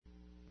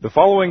The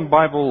following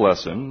Bible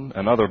lesson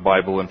and other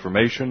Bible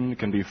information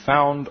can be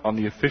found on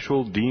the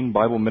official Dean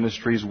Bible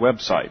Ministries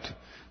website.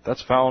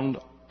 That's found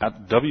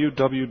at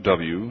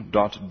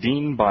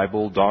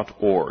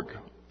www.deanbible.org.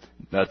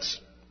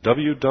 That's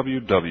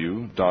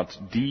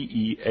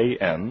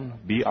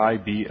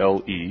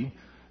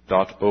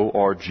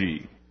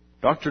www.deanbible.org.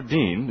 Dr.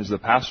 Dean is the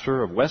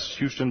pastor of West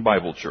Houston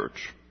Bible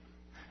Church.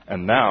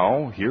 And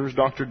now, here's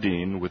Dr.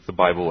 Dean with the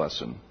Bible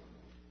lesson.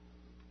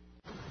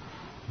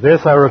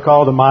 This I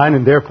recall to mind,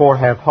 and therefore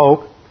have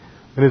hope.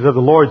 It is of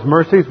the Lord's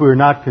mercies we are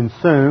not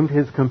consumed.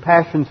 His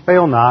compassions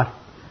fail not.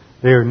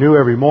 They are new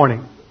every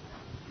morning.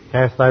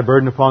 Cast thy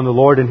burden upon the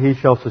Lord, and He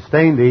shall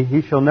sustain thee.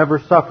 He shall never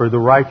suffer the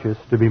righteous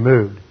to be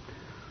moved.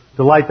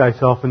 Delight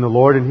thyself in the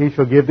Lord, and He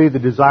shall give thee the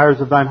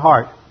desires of thine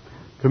heart.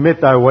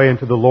 Commit thy way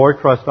unto the Lord.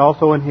 Trust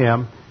also in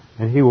Him,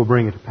 and He will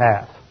bring it to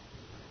pass.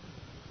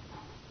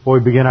 Before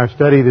we begin our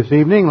study this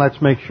evening,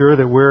 let's make sure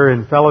that we're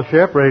in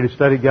fellowship, ready to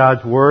study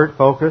God's Word,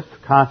 focused,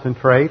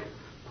 concentrate,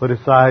 put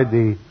aside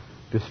the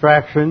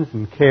distractions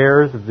and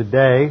cares of the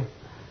day,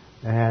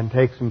 and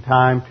take some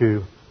time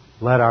to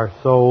let our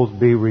souls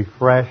be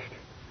refreshed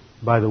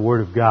by the Word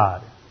of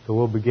God. So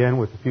we'll begin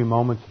with a few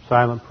moments of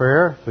silent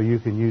prayer, so you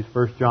can use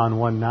 1 John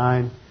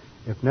 1:9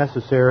 if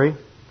necessary,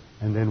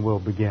 and then we'll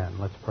begin.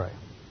 Let's pray.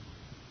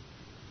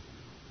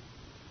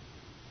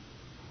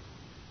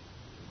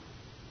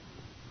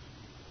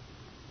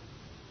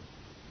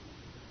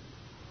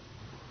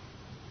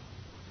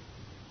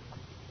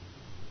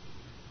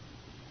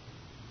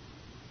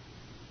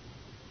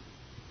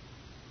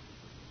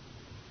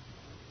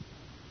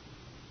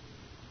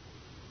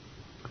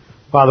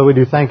 Father, we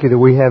do thank You that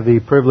we have the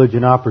privilege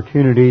and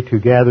opportunity to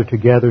gather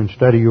together and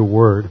study Your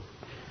Word.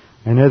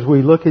 And as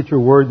we look at Your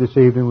Word this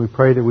evening, we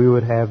pray that we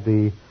would have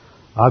the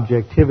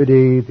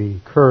objectivity, the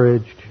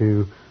courage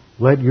to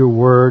let Your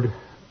Word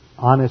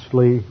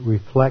honestly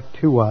reflect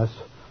to us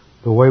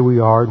the way we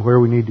are and where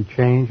we need to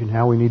change and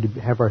how we need to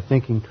have our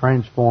thinking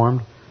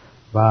transformed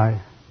by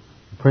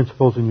the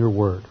principles in Your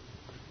Word.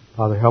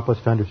 Father, help us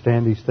to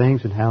understand these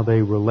things and how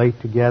they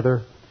relate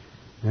together.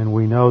 And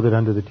we know that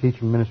under the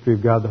teaching ministry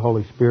of God the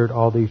Holy Spirit,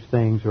 all these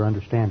things are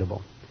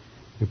understandable.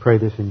 We pray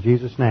this in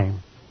Jesus'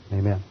 name.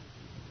 Amen.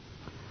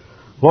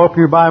 Well, open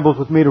your Bibles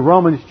with me to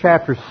Romans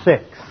chapter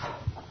 6.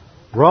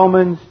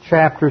 Romans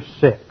chapter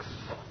 6.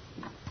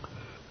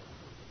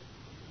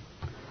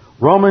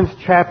 Romans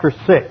chapter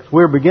 6.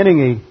 We're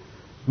beginning a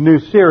new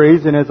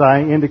series, and as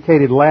I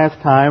indicated last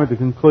time at the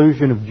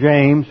conclusion of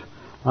James,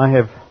 I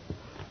have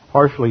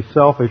partially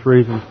selfish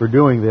reasons for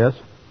doing this.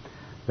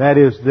 That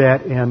is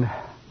that in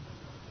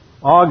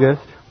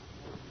August,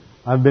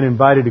 I've been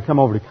invited to come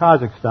over to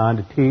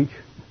Kazakhstan to teach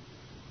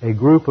a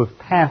group of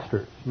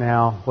pastors.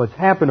 Now, what's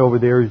happened over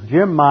there is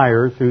Jim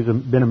Myers, who's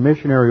been a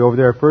missionary over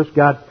there, I first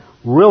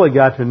really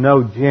got to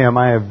know Jim.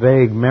 I have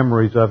vague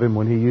memories of him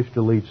when he used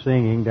to lead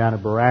singing down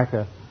at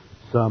Baraka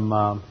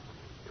some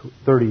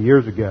 30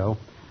 years ago.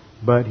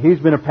 But he's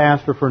been a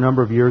pastor for a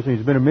number of years, and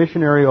he's been a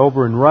missionary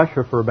over in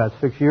Russia for about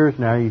 6 years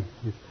now. He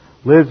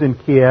lives in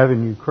Kiev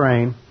in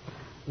Ukraine.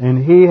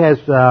 And he has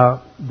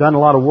done a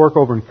lot of work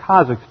over in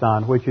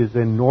Kazakhstan, which is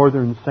in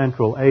northern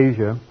Central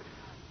Asia.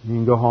 You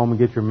can go home and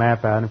get your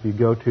map out. If you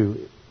go to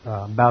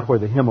about where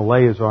the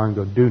Himalayas are and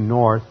go due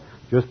north,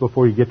 just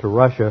before you get to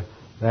Russia,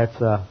 that's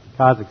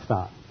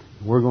Kazakhstan.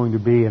 We're going to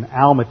be in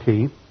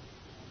Almaty,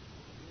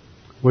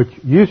 which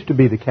used to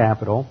be the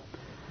capital.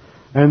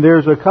 And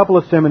there's a couple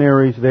of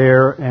seminaries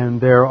there,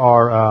 and there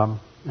are,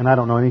 and I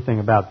don't know anything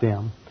about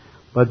them,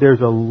 but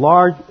there's a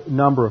large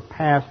number of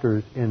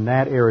pastors in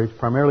that area. It's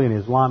primarily an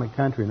Islamic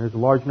country, and there's a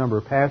large number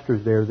of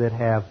pastors there that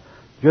have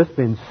just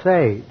been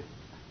saved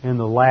in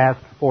the last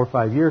 4 or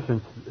 5 years,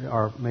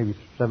 or maybe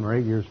 7 or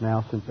 8 years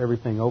now, since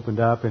everything opened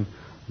up and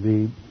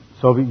the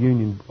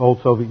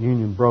old Soviet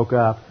Union broke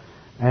up.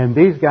 And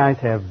these guys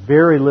have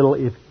very little,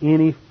 if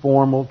any,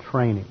 formal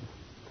training.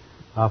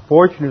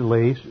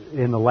 Fortunately,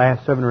 in the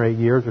last 7 or 8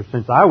 years, or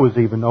since I was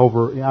even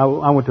over,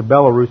 I went to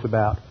Belarus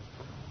about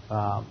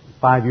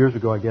 5 years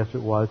ago, I guess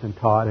it was, and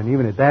taught. And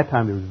even at that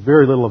time, there was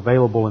very little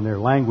available in their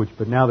language.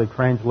 But now they've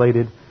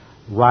translated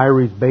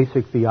Ryrie's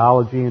Basic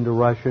Theology into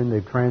Russian.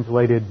 They've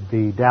translated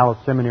the Dallas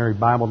Seminary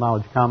Bible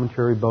Knowledge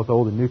Commentary, both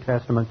Old and New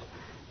Testaments,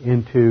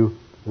 into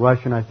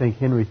Russian. I think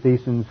Henry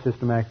Thiessen's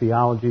Systematic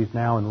Theology is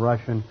now in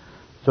Russian.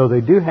 So they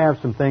do have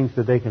some things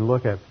that they can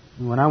look at.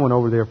 When I went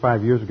over there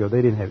 5 years ago,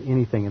 they didn't have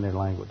anything in their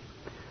language.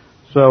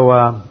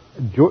 So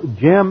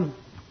Jim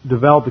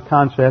developed the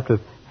concept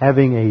of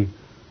having a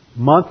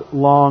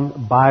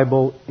month-long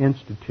Bible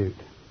Institute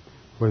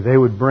where they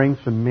would bring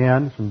some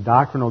men, some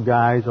doctrinal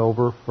guys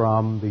over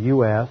from the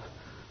U.S.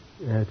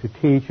 To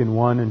teach in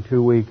 1 and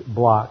 2 week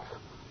blocks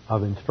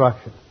of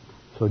instruction.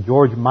 So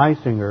George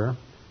Meisinger,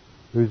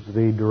 who's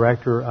the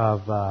director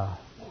of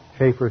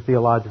Schaeffer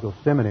Theological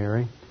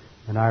Seminary,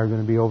 and I are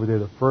going to be over there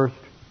the first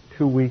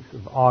 2 weeks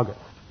of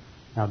August.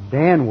 Now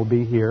Dan will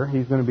be here.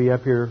 He's going to be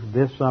up here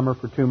this summer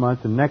for 2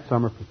 months and next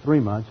summer for 3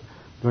 months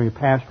doing a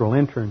pastoral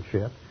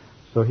internship.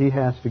 So he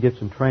has to get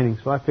some training.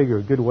 So I figure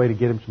a good way to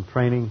get him some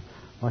training,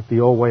 like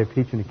the old way of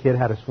teaching a kid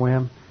how to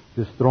swim,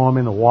 just throw them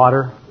in the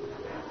water.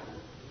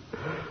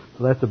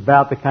 So that's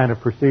about the kind of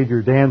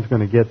procedure Dan's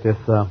going to get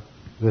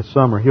this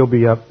summer. He'll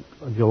be up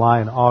July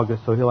and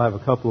August, so he'll have a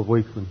couple of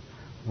weeks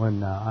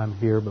when I'm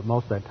here. But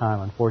most of that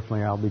time,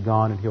 unfortunately, I'll be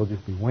gone, and he'll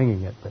just be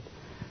winging it. But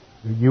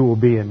you will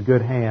be in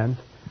good hands.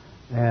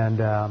 And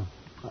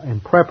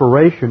in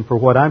preparation for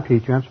what I'm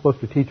teaching, I'm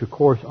supposed to teach a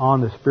course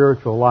on the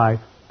spiritual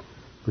life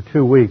for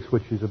 2 weeks,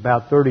 which is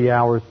about 30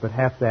 hours. But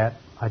half that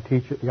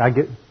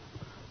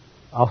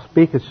I'll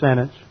speak a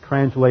sentence,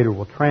 translator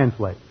will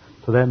translate.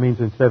 So that means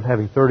instead of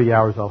having 30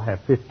 hours, I'll have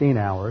 15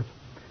 hours.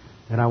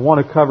 And I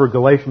want to cover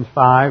Galatians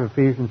 5,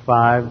 Ephesians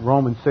 5,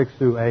 Romans 6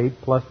 through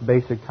 8, plus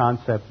basic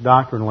concepts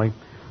doctrinally.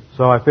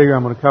 So I figure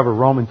I'm going to cover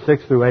Romans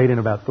 6 through 8 in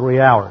about 3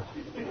 hours.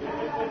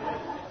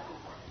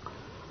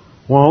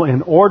 Well,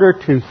 in order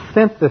to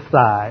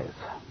synthesize,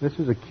 this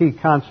is a key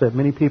concept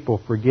many people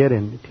forget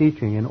in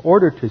teaching. In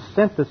order to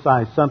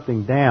synthesize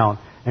something down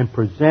and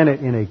present it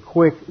in a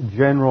quick,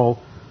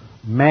 general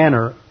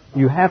manner,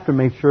 you have to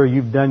make sure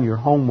you've done your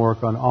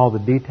homework on all the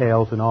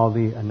details and all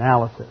the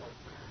analysis.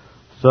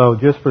 So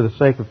just for the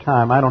sake of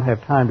time, I don't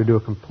have time to do a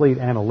complete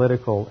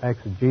analytical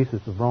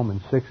exegesis of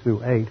Romans 6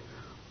 through 8,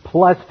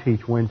 plus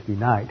teach Wednesday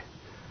night.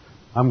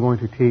 I'm going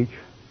to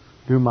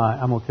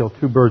I'm going to kill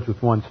 2 birds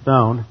with 1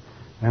 stone.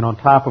 And on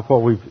top of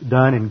what we've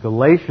done in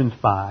Galatians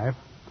 5,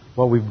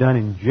 what we've done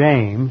in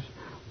James,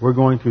 we're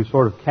going to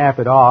sort of cap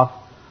it off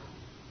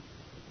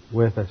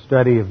with a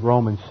study of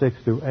Romans 6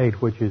 through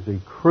 8, which is a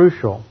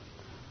crucial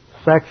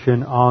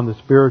section on the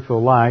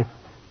spiritual life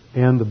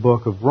in the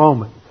book of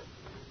Romans.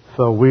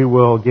 So we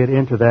will get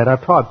into that.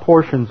 I've taught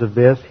portions of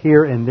this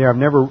here and there. I've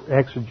never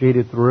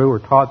exegeted through or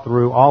taught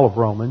through all of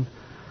Romans.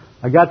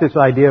 I got this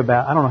idea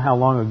about, I don't know how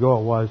long ago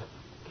it was,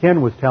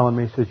 Ken was telling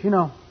me, he says,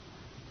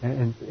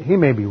 and he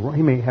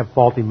may have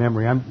faulty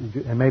memory,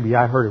 and maybe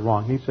I heard it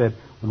wrong. He said,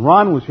 when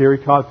Ron was here,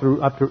 he taught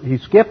he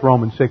skipped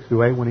Romans 6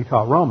 through 8 when he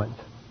taught Romans.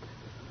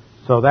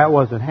 So that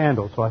wasn't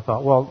handled. So I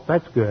thought, well,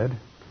 that's good.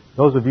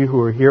 Those of you who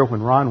were here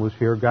when Ron was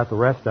here got the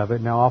rest of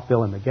it. Now I'll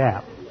fill in the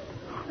gap.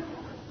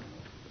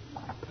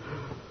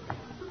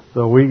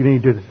 So we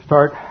need to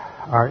start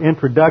our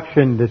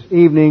introduction this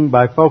evening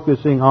by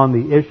focusing on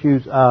the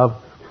issues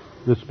of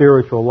the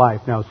spiritual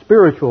life. Now,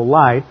 spiritual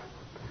life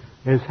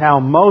is how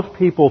most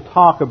people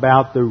talk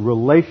about the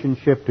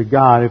relationship to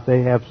God if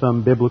they have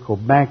some biblical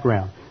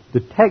background.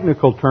 The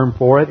technical term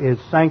for it is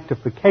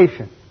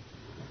sanctification,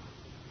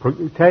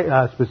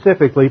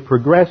 specifically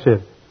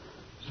progressive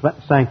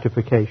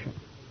sanctification.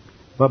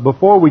 But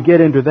before we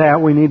get into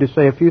that, we need to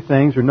say a few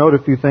things or note a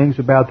few things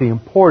about the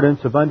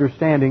importance of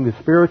understanding the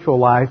spiritual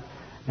life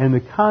and the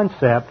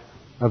concept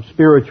of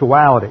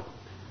spirituality.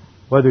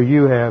 Whether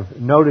you have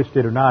noticed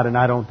it or not, and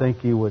I don't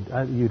think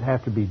you'd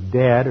have to be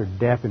dead or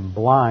deaf and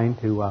blind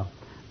to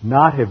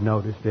not have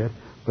noticed it,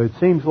 but it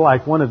seems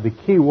like one of the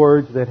key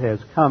words that has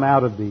come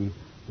out of the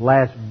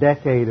last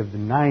decade of the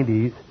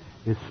 90s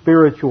is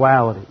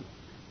spirituality.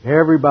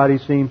 Everybody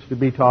seems to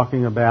be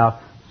talking about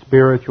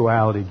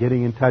spirituality,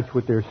 getting in touch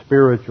with their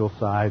spiritual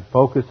side,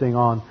 focusing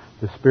on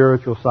the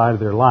spiritual side of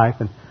their life.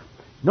 And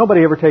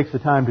nobody ever takes the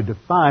time to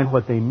define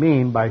what they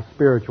mean by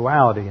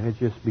spirituality, and it's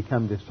just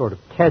become this sort of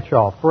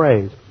catch-all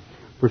phrase.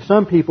 For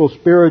some people,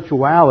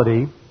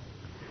 spirituality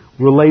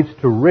relates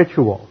to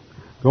ritual,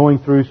 going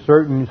through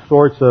certain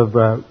sorts of,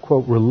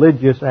 quote,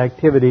 religious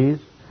activities,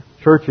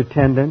 church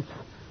attendance,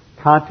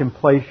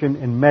 contemplation,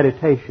 and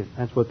meditation.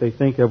 That's what they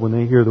think of when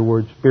they hear the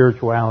word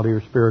spirituality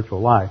or spiritual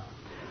life.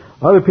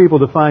 Other people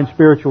define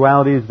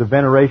spirituality as the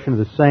veneration of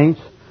the saints,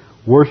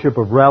 worship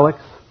of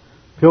relics,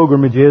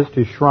 pilgrimages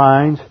to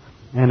shrines,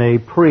 and a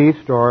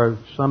priest or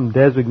some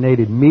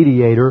designated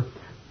mediator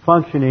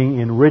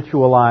functioning in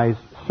ritualized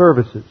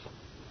services.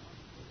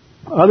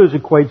 Others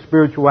equate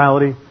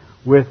spirituality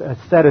with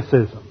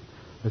asceticism.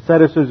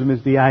 Asceticism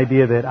is the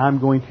idea that I'm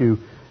going to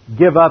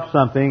give up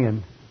something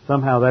and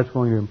somehow that's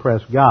going to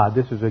impress God.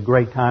 This is a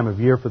great time of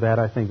year for that.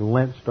 I think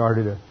Lent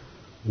started a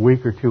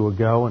week or two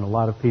ago, and a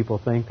lot of people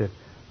think that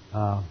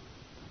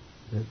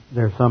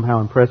they're somehow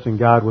impressing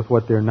God with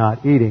what they're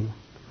not eating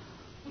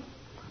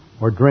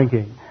or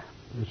drinking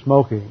or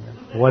smoking,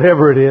 or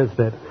whatever it is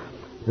that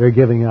they're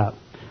giving up.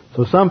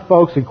 So some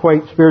folks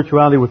equate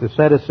spirituality with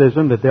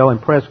asceticism, that they'll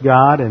impress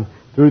God, and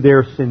through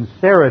their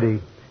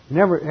sincerity. You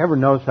never ever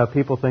notice how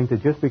people think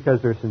that just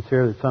because they're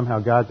sincere that somehow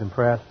God's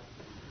impressed.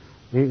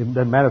 It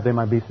doesn't matter if they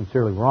might be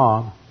sincerely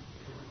wrong.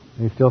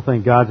 They still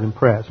think God's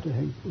impressed.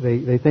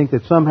 They think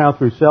that somehow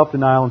through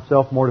self-denial and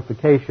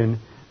self-mortification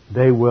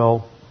they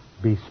will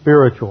be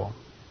spiritual.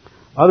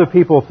 Other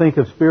people think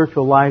of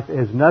spiritual life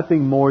as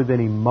nothing more than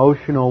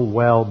emotional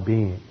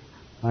well-being.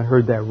 I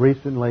heard that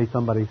recently.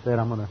 Somebody said,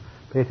 I'm going to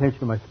pay attention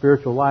to my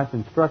spiritual life,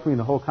 and it struck me in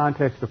the whole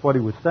context of what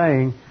he was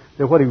saying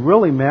that what he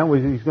really meant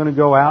was he's going to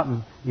go out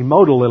and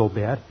emote a little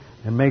bit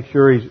and make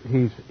sure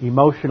he's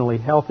emotionally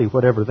healthy,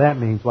 whatever that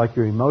means, like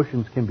your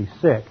emotions can be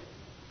sick.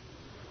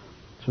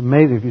 It's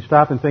amazing. If you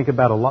stop and think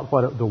about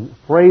what the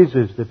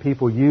phrases that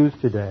people use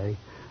today,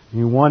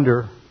 you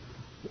wonder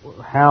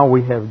how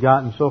we have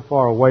gotten so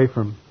far away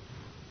from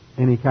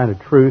any kind of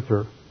truth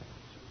or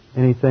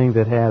anything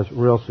that has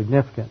real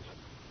significance.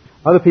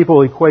 Other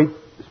people equate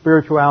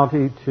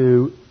spirituality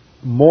to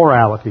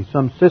morality,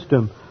 some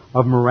system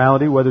of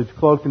morality, whether it's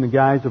cloaked in the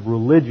guise of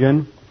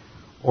religion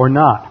or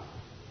not.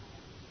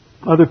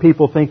 Other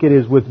people think it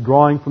is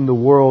withdrawing from the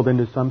world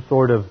into some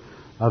sort of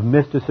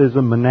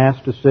mysticism,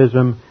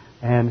 monasticism,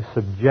 and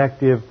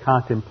subjective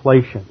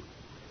contemplation.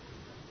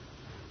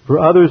 For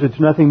others, it's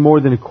nothing more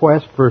than a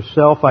quest for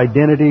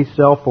self-identity,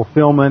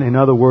 self-fulfillment. In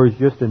other words,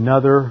 just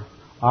another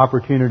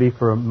opportunity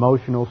for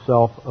emotional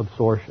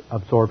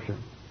self-absorption.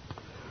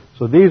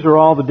 So these are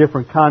all the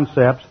different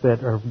concepts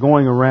that are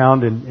going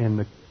around in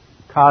the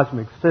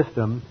cosmic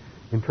system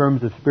in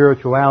terms of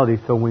spirituality.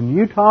 So when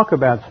you talk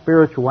about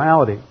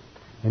spirituality,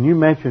 and you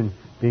mention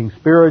being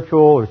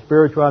spiritual or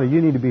spirituality,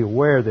 you need to be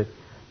aware that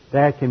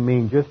that can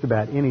mean just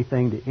about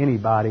anything to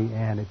anybody,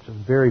 and it's a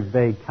very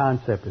vague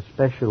concept,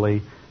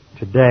 especially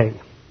today.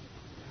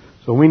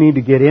 So we need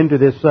to get into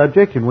this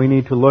subject, and we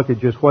need to look at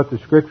just what the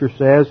Scripture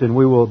says, and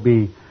we will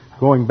be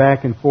going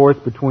back and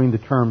forth between the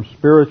terms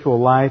spiritual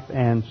life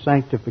and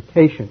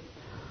sanctification.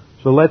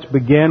 So let's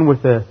begin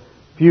with a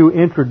few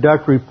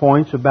introductory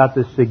points about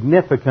the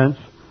significance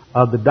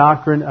of the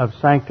doctrine of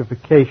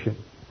sanctification.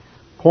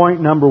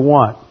 Point number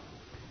 1.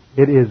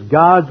 It is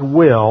God's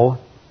will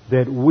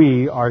that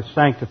we are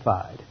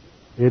sanctified.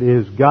 It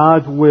is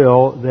God's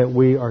will that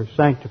we are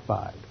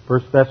sanctified.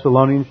 1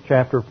 Thessalonians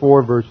chapter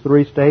 4, verse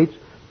 3 states,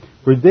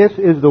 "For this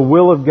is the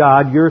will of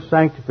God, your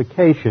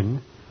sanctification,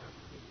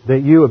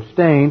 that you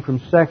abstain from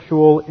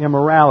sexual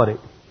immorality."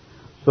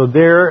 So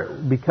there,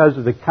 because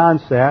of the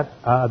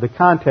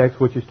context,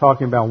 which is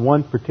talking about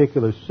one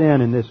particular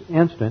sin in this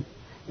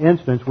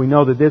instance, we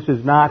know that this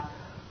is not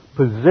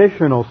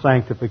positional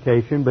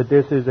sanctification, but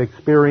this is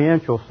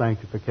experiential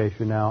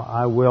sanctification. Now,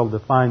 I will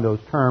define those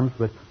terms,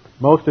 but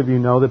most of you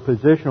know that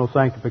positional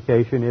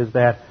sanctification is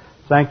that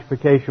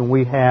sanctification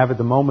we have at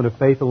the moment of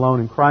faith alone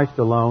in Christ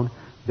alone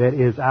that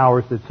is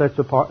ours, that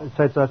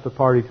sets us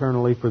apart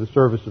eternally for the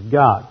service of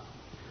God.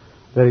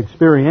 That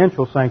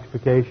experiential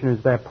sanctification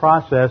is that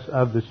process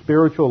of the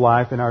spiritual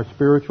life and our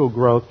spiritual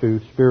growth to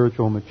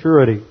spiritual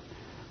maturity.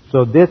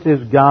 So this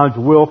is God's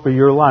will for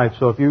your life.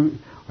 So if you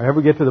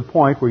ever get to the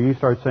point where you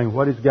start saying,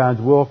 what is God's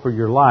will for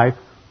your life?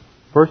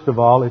 First of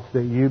all, it's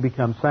that you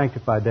become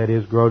sanctified, that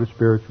is, grow to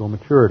spiritual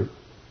maturity.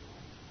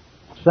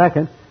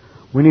 Second,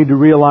 we need to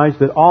realize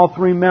that all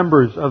three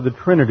members of the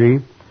Trinity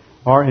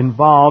are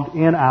involved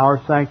in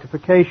our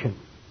sanctification.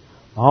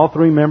 All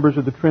three members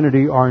of the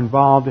Trinity are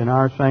involved in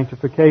our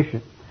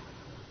sanctification.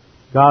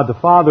 God the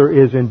Father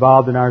is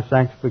involved in our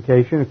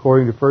sanctification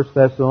according to 1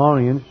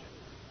 Thessalonians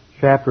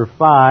chapter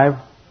 5,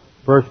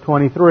 verse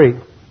 23,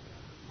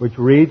 which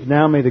reads,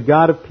 "Now may the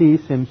God of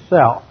peace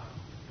Himself,"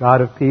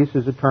 God of peace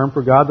is a term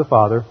for God the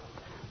Father,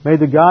 "may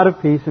the God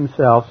of peace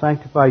Himself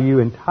sanctify you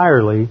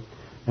entirely,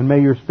 and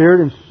may your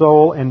spirit and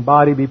soul and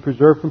body be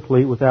preserved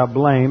complete without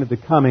blame at the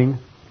coming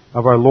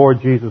of our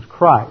Lord Jesus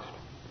Christ."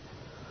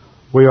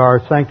 We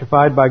are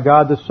sanctified by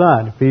God the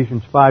Son.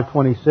 Ephesians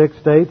 5:26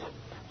 states,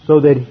 "So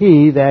that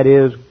He," that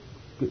is,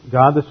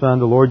 God the Son,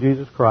 the Lord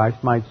Jesus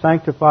Christ, "might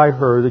sanctify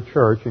her," the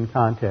church in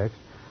context,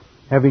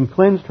 "having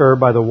cleansed her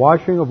by the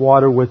washing of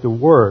water with the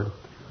Word."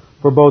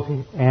 For both,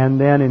 and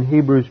then in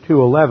Hebrews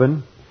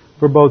 2:11,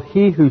 "For both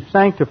He who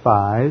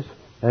sanctifies,"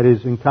 that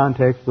is in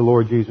context the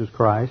Lord Jesus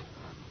Christ,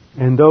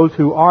 "and those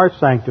who are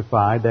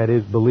sanctified," that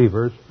is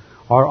believers,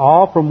 "are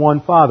all from one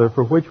Father,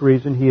 for which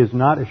reason He is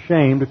not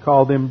ashamed to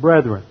call them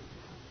brethren."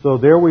 So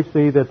there we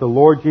see that the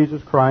Lord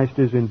Jesus Christ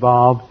is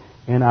involved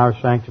in our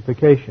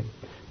sanctification.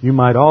 You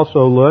might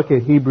also look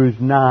at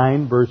Hebrews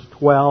 9, verse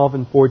 12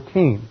 and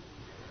 14,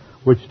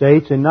 which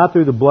states, "And not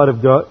through the blood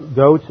of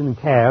goats and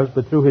calves,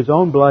 but through His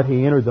own blood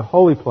He entered the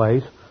holy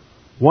place,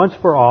 once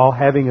for all,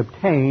 having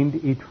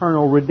obtained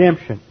eternal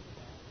redemption.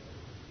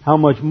 How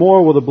much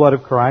more will the blood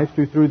of Christ,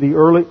 who through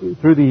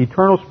the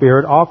eternal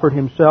Spirit offered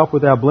Himself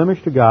without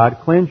blemish to God,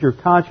 cleanse your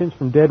conscience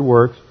from dead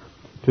works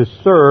to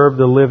serve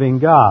the living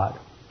God?"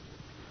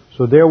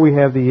 So there we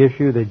have the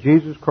issue that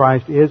Jesus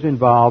Christ is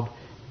involved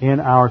in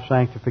our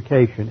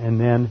sanctification. And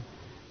then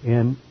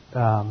in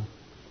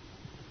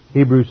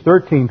Hebrews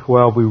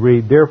 13:12 we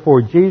read,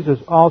 "Therefore Jesus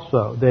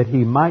also, that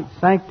He might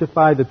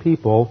sanctify the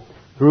people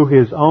through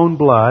His own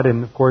blood,"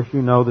 and of course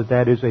you know that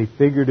that is a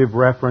figurative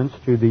reference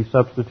to the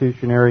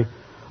substitutionary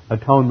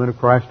atonement of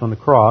Christ on the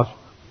cross,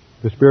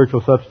 the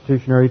spiritual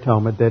substitutionary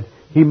atonement, that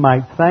He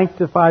might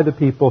sanctify the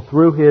people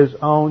through His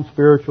own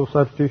spiritual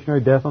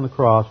substitutionary death on the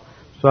cross,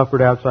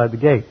 suffered outside the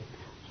gate.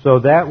 So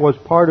that was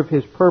part of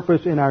His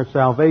purpose in our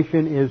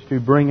salvation, is to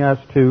bring us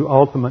to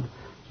ultimate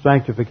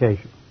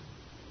sanctification.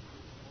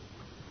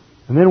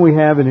 And then we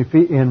have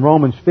in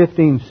Romans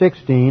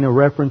 15:16 a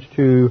reference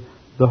to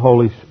the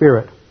Holy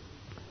Spirit.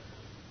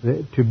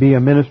 To be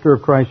a minister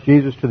of Christ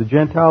Jesus to the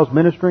Gentiles,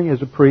 ministering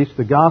as a priest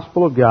the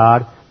gospel of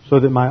God, so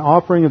that my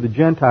offering of the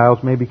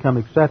Gentiles may become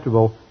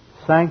acceptable,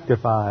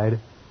 sanctified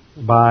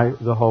by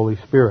the Holy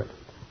Spirit.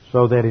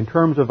 So that in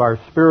terms of our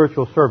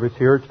spiritual service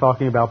here, it's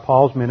talking about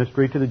Paul's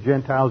ministry to the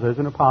Gentiles as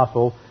an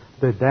apostle,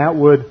 that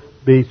would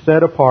be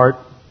set apart,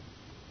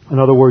 in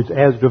other words,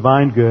 as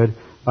divine good,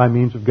 by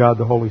means of God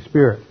the Holy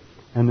Spirit.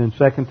 And then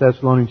 2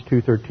 Thessalonians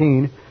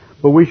 2:13,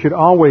 but we should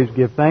always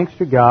give thanks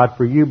to God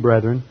for you,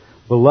 brethren,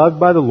 beloved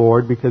by the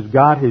Lord, because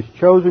God has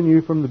chosen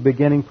you from the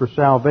beginning for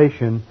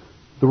salvation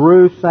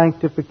through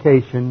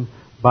sanctification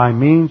by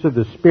means of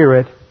the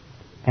Spirit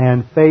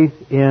and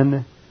faith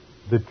in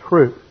the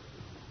truth.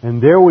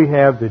 And there we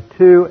have the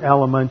two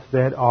elements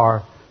that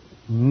are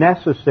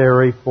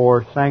necessary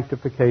for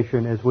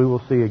sanctification, as we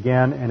will see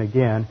again and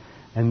again,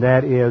 and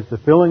that is the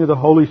filling of the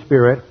Holy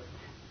Spirit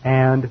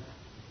and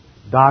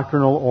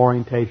doctrinal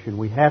orientation.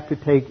 We have to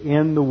take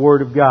in the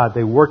Word of God.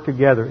 They work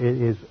together.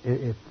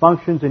 It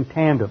functions in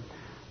tandem.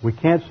 We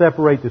can't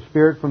separate the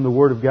Spirit from the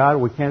Word of God.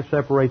 We can't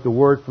separate the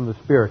Word from the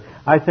Spirit.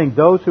 I think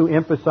those who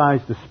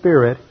emphasize the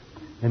Spirit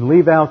and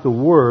leave out the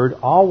Word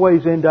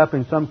always end up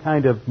in some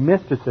kind of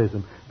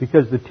mysticism,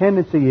 because the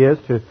tendency is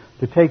to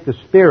take the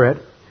Spirit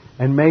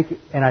and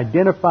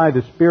identify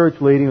the Spirit's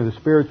leading or the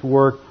Spirit's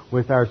work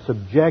with our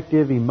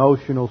subjective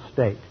emotional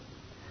state.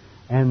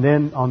 And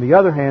then, on the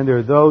other hand, there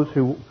are those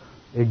who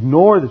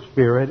ignore the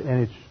Spirit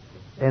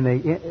and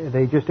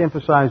they just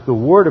emphasize the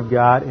Word of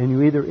God, and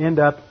you either end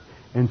up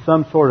in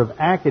some sort of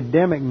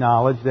academic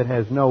knowledge that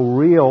has no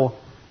real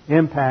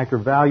impact or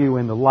value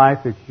in the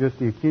life. It's just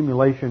the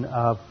accumulation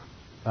of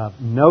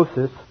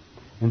gnosis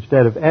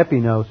instead of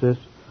epignosis,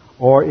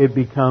 or it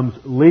becomes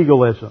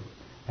legalism,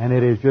 and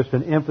it is just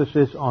an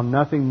emphasis on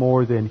nothing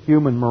more than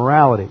human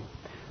morality.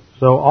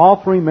 So all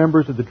three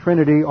members of the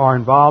Trinity are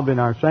involved in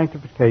our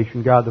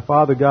sanctification: God the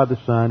Father, God the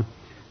Son,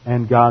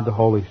 and God the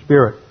Holy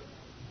Spirit.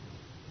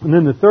 And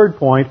then the third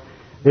point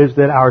is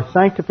that our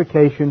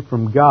sanctification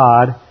from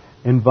God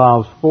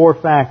involves four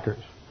factors.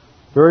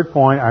 Third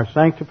point, our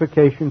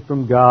sanctification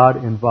from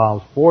God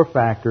involves four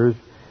factors,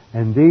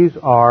 and these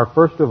are,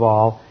 first of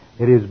all,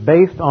 it is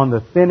based on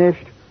the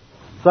finished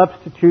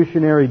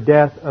substitutionary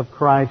death of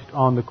Christ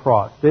on the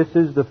cross. This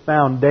is the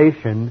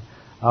foundation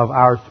of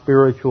our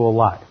spiritual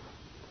life.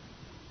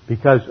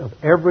 Because of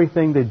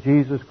everything that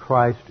Jesus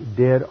Christ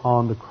did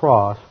on the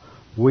cross,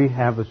 we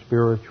have a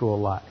spiritual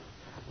life.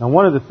 Now,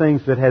 one of the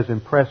things that has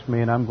impressed me,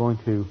 and I'm going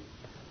to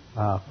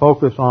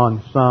focus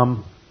on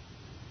some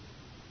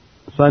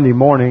Sunday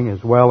morning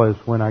as well as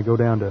when I go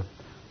down to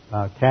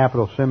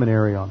Capital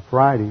Seminary on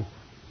Friday,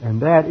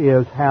 and that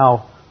is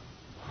how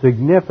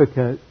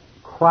significant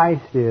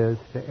Christ is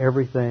to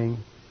everything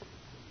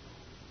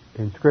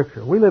in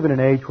Scripture. We live in an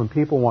age when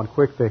people want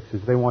quick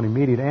fixes. They want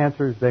immediate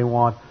answers. They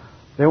want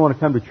to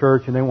come to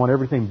church and they want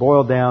everything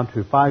boiled down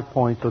to 5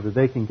 points so that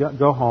they can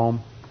go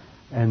home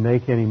and they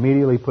can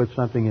immediately put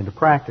something into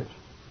practice.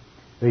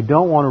 They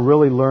don't want to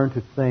really learn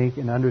to think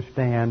and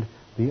understand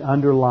the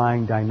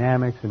underlying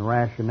dynamics and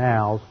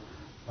rationales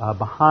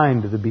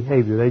behind the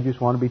behavior. They just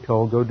want to be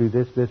told, go do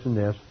this, this, and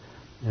this,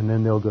 and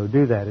then they'll go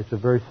do that. It's a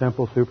very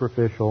simple,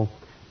 superficial,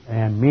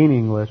 and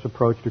meaningless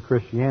approach to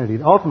Christianity.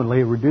 And ultimately,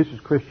 it reduces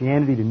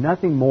Christianity to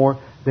nothing more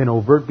than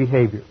overt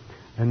behavior.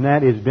 And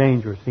that is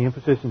dangerous. The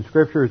emphasis in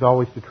Scripture is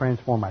always to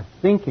transform our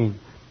thinking.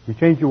 You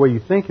change the way you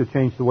think, you'll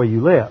change the way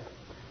you live.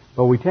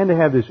 But we tend to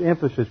have this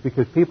emphasis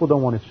because people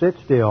don't want to sit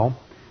still,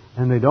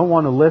 and they don't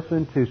want to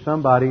listen to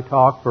somebody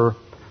talk for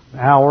an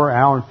hour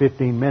and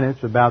 15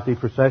 minutes about the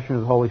procession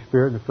of the Holy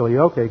Spirit and the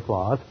Filioque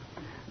clause.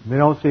 They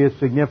don't see its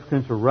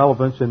significance or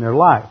relevance in their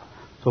life.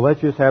 So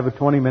let's just have a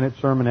 20-minute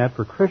sermonette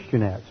for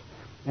Christianettes.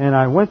 And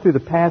I went through the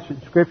passage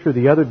of Scripture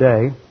the other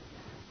day,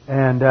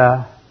 and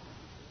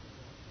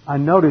I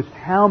noticed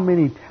how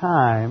many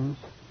times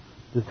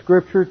the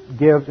Scripture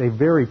gives a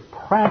very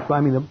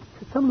practical,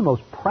 some of the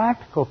most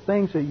practical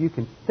things that you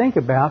can think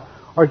about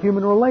are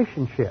human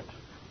relationships.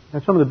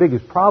 And some of the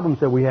biggest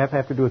problems that we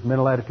have to do with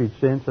mental attitude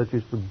sins, such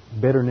as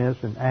bitterness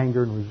and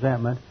anger and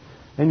resentment.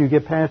 And you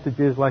get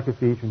passages like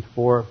Ephesians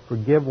 4,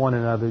 forgive one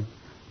another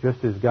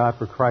just as God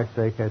for Christ's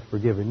sake has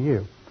forgiven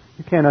you.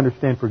 You can't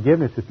understand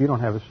forgiveness if you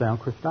don't have a sound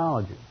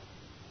Christology.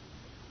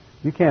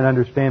 You can't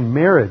understand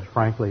marriage,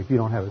 frankly, if you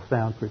don't have a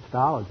sound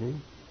Christology.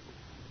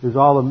 There's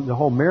the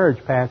whole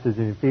marriage passage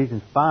in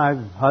Ephesians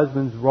 5,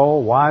 husband's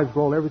role, wives'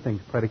 role,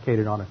 everything's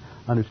predicated on an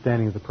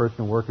understanding of the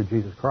person and work of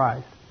Jesus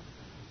Christ.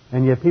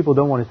 And yet people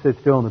don't want to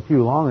sit still in the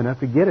pew long enough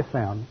to get a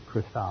sound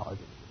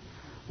Christology.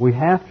 We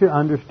have to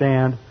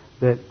understand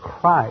that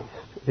Christ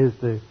is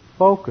the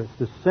focus,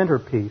 the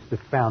centerpiece, the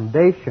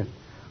foundation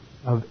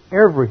of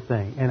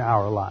everything in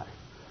our life.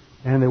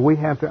 And that we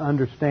have to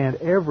understand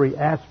every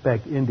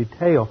aspect in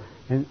detail.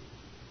 And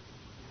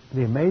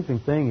the amazing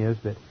thing is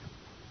that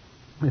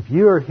if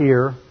you are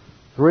here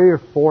 3 or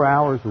 4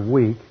 hours a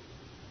week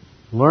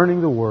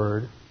learning the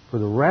Word for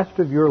the rest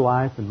of your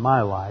life and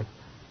my life,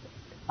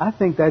 I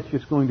think that's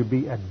just going to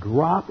be a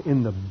drop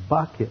in the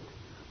bucket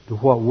to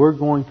what we're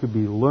going to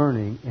be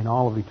learning in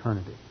all of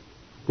eternity.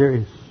 There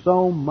is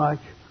so much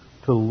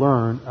to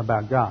learn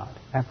about God.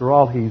 After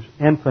all, He's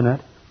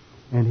infinite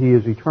and He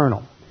is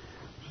eternal.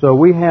 So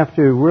we have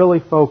to really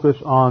focus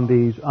on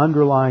these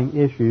underlying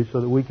issues so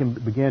that we can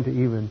begin to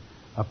even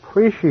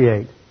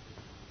appreciate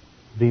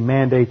the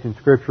mandates in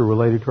Scripture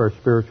related to our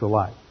spiritual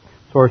life.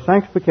 So our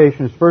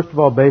sanctification is first of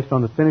all based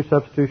on the finished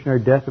substitutionary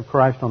death of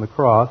Christ on the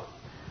cross.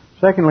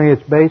 Secondly,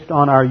 it's based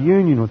on our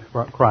union with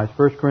Christ.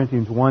 1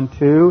 Corinthians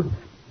 1:2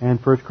 and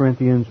 1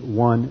 Corinthians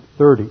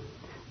 1:30.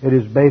 It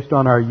is based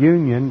on our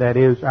union, that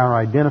is, our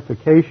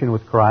identification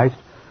with Christ,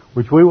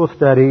 which we will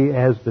study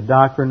as the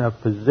doctrine of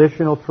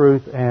positional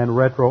truth and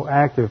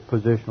retroactive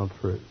positional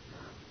truth.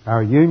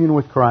 Our union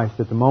with Christ,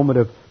 at the moment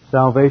of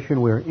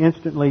salvation, we are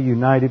instantly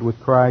united with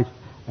Christ,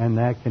 and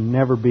that can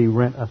never be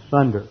rent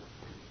asunder.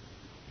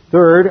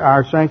 Third,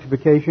 our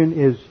sanctification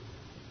is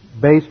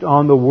based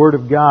on the Word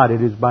of God.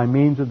 It is by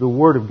means of the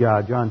Word of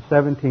God. John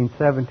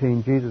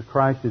 17:17, Jesus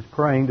Christ is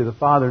praying to the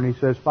Father, and He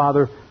says,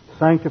 Father,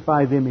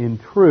 sanctify them in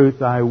truth,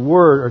 Thy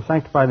Word, or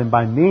sanctify them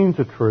by means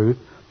of truth,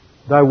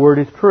 Thy Word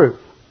is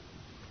truth.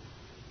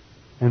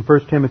 And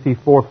 1 Timothy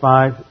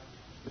 4:5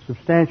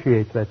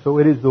 substantiates that. So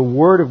it is the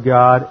Word of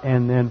God,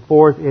 and then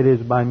fourth, it is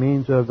by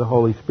means of the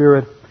Holy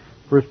Spirit.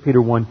 1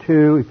 Peter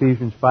 1:2,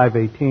 Ephesians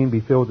 5:18,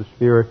 be filled with the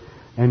Spirit,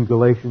 and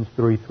Galatians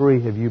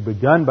 3:3, have you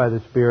begun by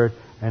the Spirit,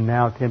 and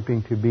now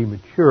attempting to be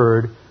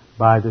matured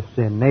by the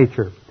sin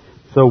nature.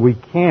 So we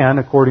can,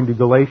 according to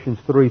Galatians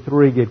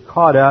 3:3, get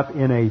caught up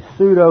in a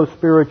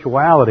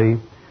pseudo-spirituality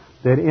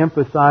that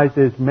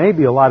emphasizes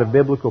maybe a lot of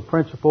biblical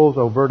principles,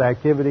 overt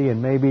activity,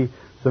 and maybe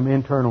some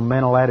internal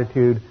mental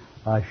attitude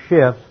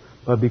shifts,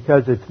 but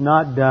because it's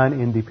not done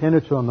in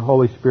dependence on the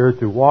Holy Spirit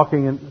through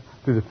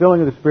the filling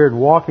of the Spirit,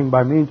 walking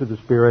by means of the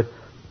Spirit,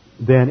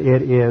 then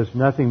it is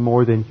nothing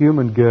more than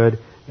human good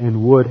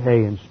and wood,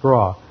 hay, and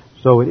straw.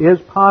 So it is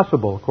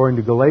possible, according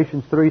to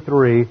Galatians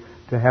 3:3,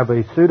 to have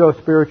a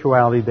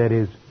pseudo-spirituality that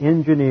is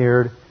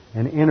engineered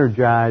and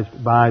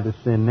energized by the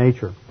sin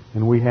nature.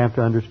 And we have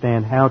to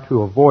understand how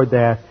to avoid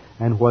that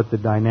and what the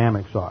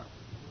dynamics are.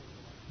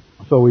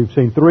 So we've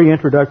seen three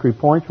introductory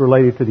points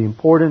related to the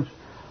importance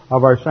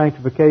of our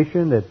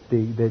sanctification,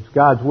 that's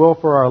God's will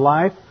for our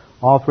life.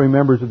 All three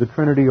members of the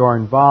Trinity are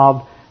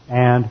involved,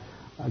 and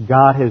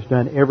God has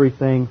done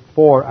everything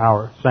for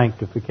our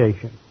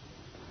sanctification.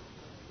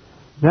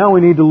 Now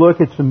we need to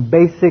look at some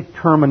basic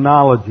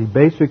terminology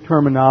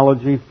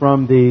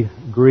from the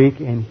Greek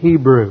and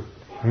Hebrew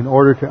in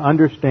order to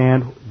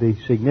understand the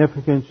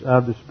significance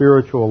of the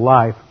spiritual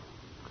life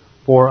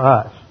for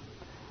us.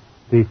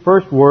 The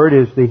first word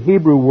is the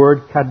Hebrew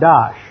word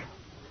kadash.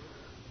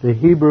 The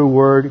Hebrew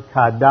word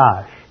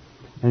kadash.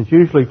 And it's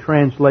usually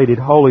translated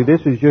holy.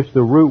 This is just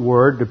the root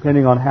word.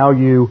 Depending on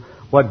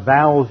what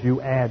vowels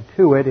you add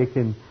to it, it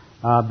can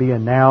be a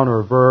noun or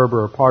a verb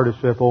or a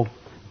participle.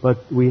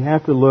 But we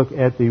have to look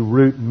at the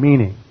root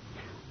meaning.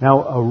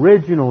 Now,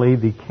 originally,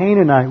 the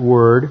Canaanite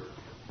word,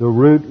 the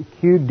root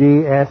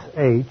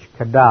Qdsh,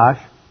 kadash,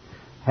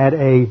 had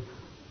a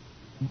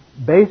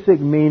basic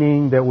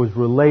meaning that was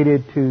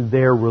related to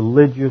their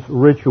religious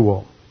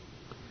ritual.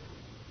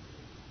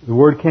 The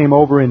word came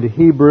over into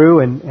Hebrew,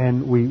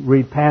 and we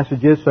read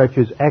passages such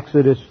as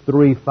Exodus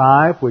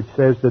 3:5, which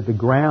says that the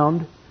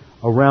ground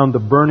around the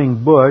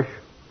burning bush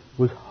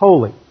was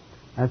holy.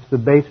 That's the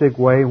basic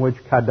way in which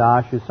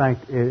kadash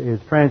is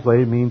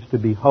translated. It means to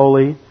be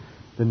holy.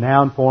 The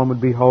noun form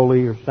would be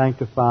holy or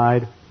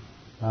sanctified,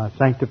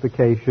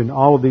 sanctification.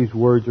 All of these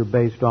words are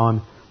based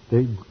on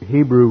the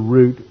Hebrew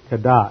root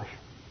kadash.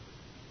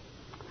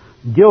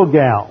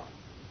 Gilgal,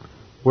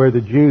 where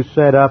the Jews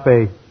set up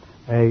a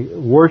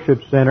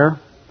worship center,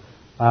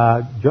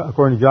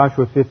 according to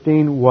Joshua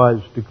 15,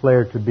 was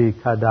declared to be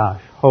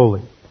kadash,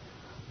 holy.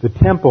 The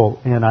temple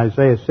in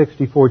Isaiah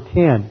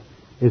 64:10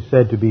 is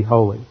said to be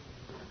holy.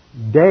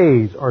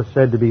 Days are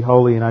said to be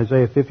holy in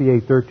Isaiah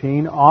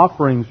 58:13.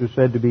 Offerings are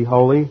said to be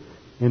holy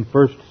in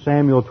 1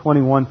 Samuel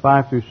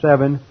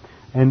 21:5-7.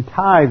 And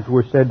tithes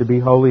were said to be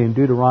holy in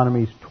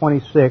Deuteronomy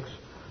 26,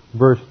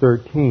 verse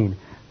 13.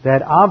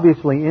 That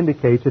obviously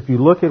indicates, if you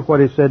look at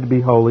what is said to be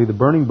holy, the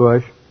burning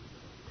bush,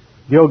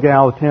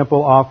 Gilgal, the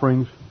temple,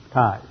 offerings,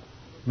 tithes.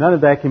 None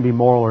of that can be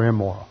moral or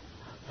immoral.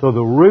 So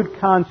the root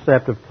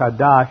concept of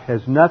kadash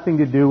has nothing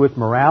to do with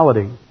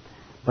morality,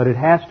 but it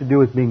has to do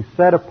with being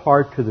set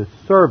apart to the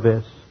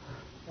service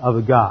of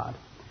a God.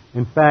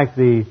 In fact,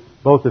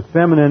 both the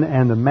feminine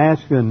and the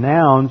masculine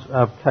nouns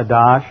of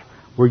kadash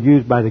were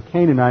used by the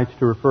Canaanites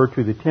to refer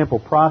to the temple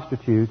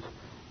prostitutes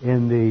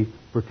in the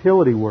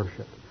fertility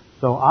worship.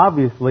 So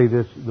obviously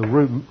the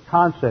root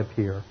concept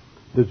here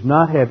does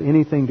not have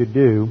anything to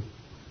do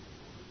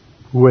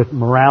with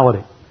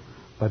morality.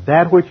 But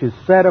that which is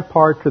set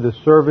apart to the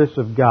service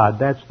of God,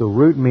 that's the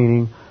root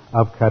meaning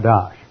of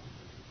kadash.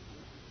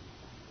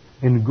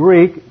 In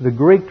Greek, the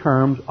Greek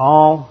terms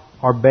all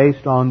are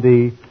based on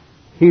the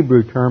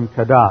Hebrew term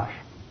kadash.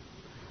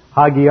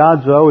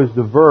 Hagiadzo is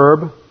the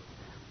verb.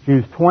 It's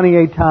used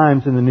 28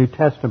 times in the New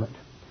Testament.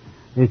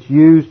 It's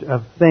used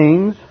of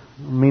things,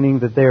 meaning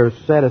that they are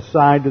set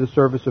aside to the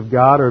service of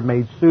God or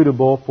made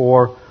suitable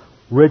for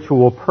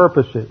ritual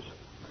purposes.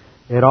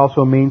 It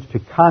also means to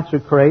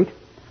consecrate,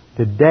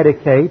 to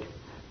dedicate,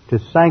 to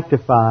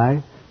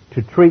sanctify,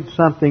 to treat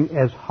something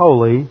as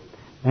holy,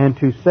 and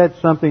to set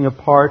something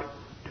apart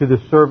to the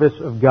service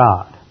of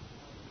God.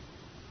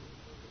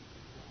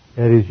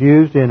 It is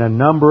used in a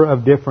number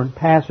of different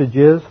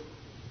passages.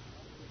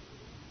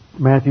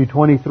 Matthew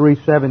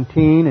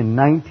 23:17 and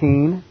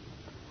 19.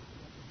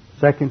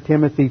 2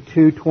 Timothy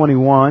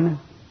 2:21,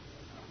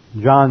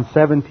 John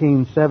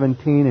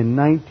 17:17 and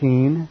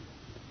 19,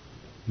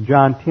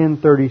 John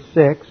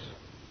 10:36,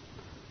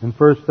 and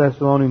 1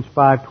 Thessalonians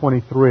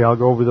 5:23. I'll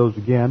go over those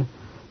again.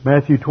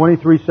 Matthew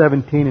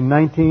 23:17 and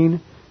 19,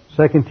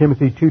 2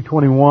 Timothy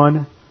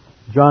 2:21,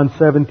 John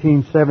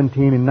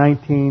 17:17 and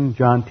 19,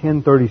 John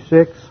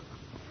 10:36,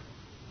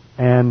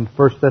 and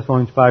 1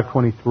 Thessalonians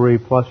 5:23,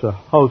 plus a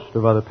host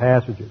of other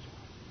passages.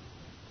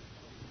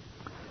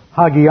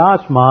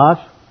 Hagiosmos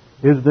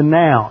is the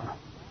noun.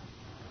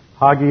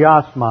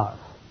 Hagiosmos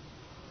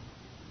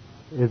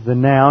is the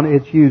noun.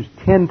 It's used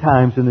 10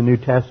 times in the New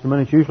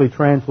Testament. It's usually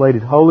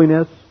translated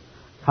holiness,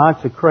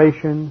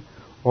 consecration,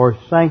 or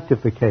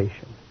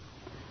sanctification.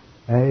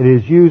 It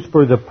is used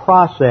for the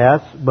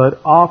process, but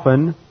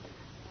often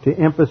to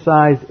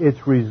emphasize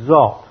its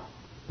result,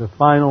 the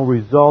final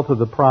result of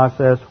the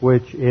process,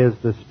 which is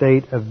the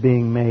state of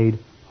being made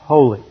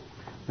holy.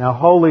 Now,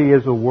 holy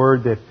is a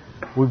word that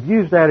we've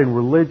used that in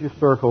religious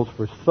circles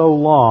for so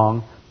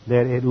long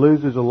that it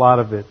loses a lot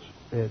of its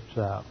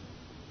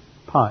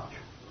punch.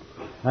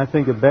 And I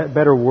think a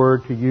better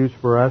word to use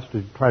for us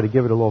to try to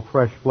give it a little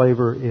fresh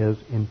flavor is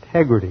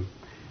integrity.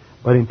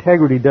 But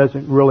integrity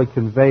doesn't really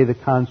convey the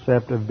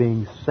concept of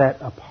being set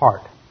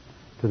apart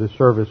to the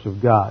service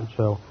of God.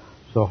 So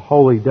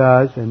holy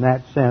does in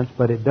that sense,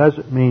 but it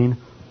doesn't mean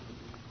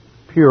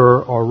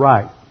pure or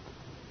right.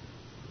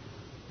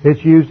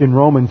 It's used in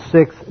Romans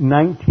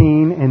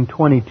 6:19 and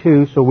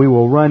 22, so we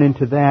will run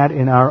into that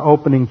in our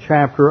opening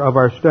chapter of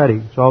our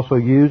study. It's also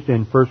used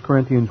in 1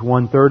 Corinthians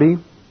 1:30,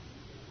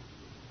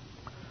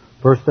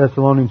 1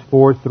 Thessalonians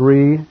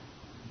 4:3,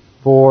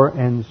 4,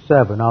 and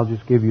 7. I'll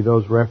just give you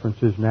those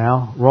references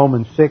now.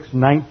 Romans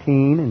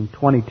 6:19 and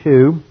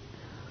 22,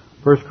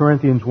 1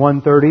 Corinthians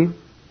 1:30,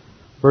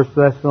 1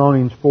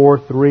 Thessalonians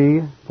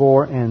 4:3,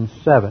 4, and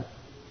 7.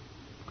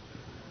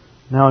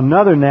 Now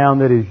another noun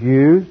that is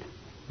used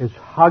is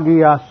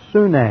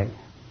hagiasune.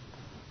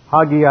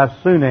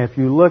 Hagiasune. If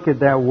you look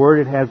at that word,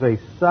 it has a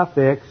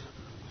suffix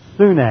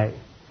sune.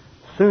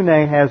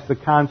 Sune has the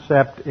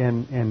concept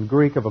in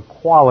Greek of a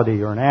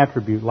quality or an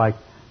attribute, like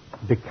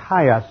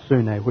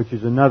dikaiosune, which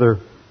is another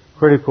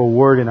critical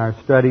word in our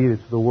study.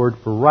 It's the word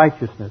for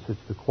righteousness.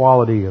 It's the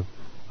quality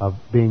of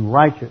being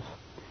righteous.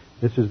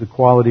 This is the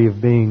quality of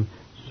being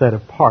set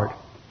apart.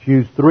 It's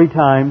used 3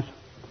 times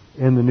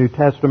in the New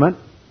Testament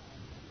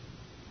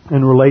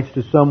and relates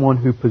to someone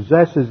who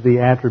possesses the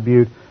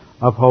attribute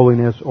of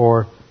holiness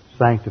or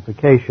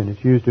sanctification.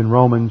 It's used in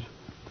Romans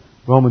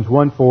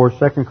 1:4,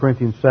 2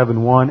 Corinthians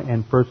 7:1,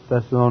 and 1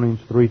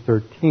 Thessalonians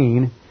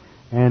 3:13.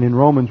 And in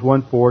Romans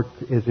 1:4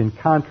 is in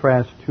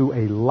contrast to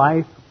a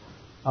life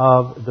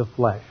of the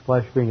flesh.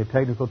 Flesh being a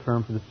technical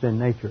term for the sin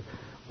nature.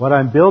 What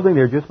I'm building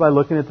there, just by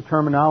looking at the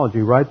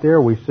terminology, right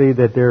there we see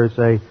that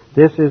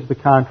this is the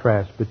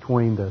contrast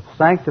between the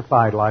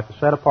sanctified life, the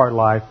set-apart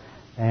life,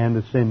 and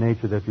the sin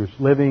nature. That if you're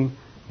living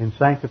in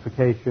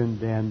sanctification,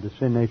 then the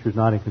sin nature is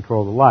not in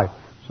control of the life.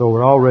 So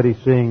we're already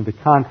seeing the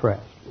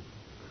contrast.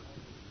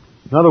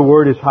 Another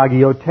word is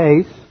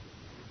hagiotes.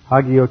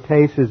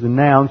 Hagiotes is a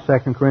noun,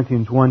 2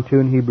 Corinthians 1:2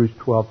 and Hebrews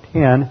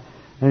 12:10,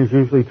 and is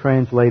usually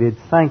translated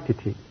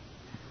sanctity.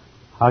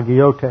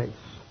 Hagiotes.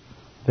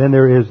 Then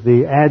there is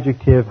the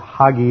adjective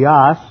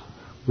hagios,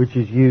 which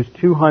is used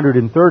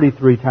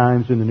 233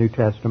 times in the New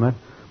Testament.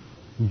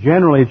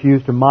 Generally, it's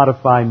used to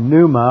modify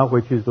pneuma,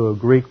 which is the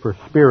Greek for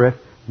spirit,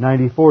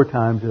 94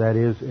 times, that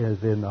is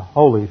in the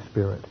Holy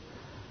Spirit.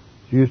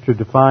 It's used to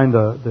define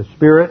the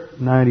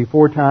Spirit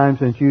 94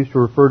 times, and it's used to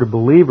refer to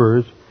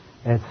believers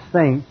as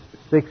saints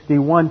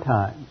 61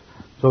 times.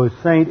 So a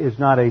saint is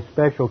not a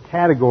special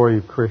category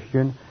of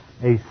Christian.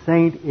 A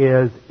saint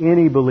is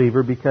any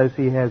believer because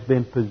he has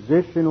been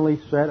positionally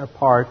set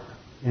apart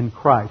in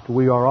Christ.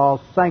 We are all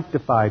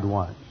sanctified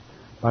ones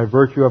by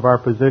virtue of our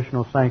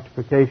positional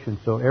sanctification.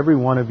 So every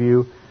one of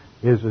you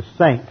is a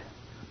saint.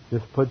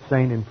 Just put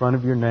saint in front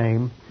of your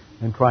name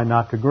and try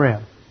not to grin.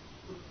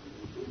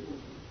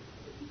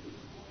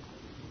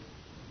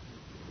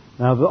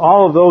 Now,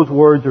 all of those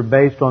words are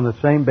based on the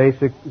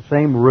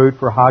same root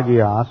for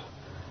hagios.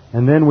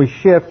 And then we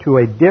shift to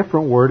a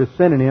different word, a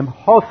synonym,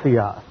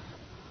 hosios.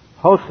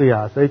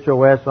 Hosios,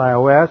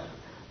 H-O-S-I-O-S.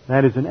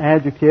 That is an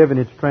adjective, and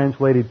it's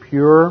translated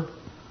pure,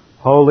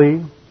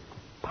 holy,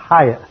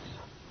 pious.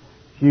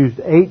 It's used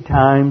 8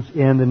 times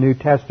in the New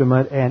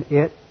Testament, and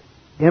it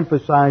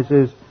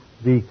emphasizes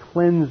the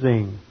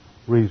cleansing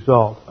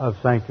result of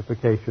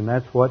sanctification.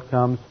 That's what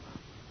comes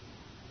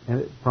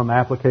from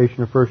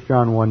application of 1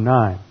 John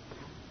 1:9.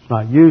 It's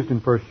not used in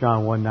 1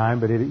 John 1:9,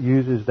 but it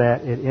uses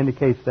that. It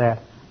indicates that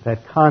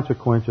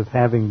consequence of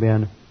having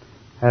been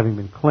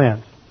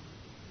cleansed.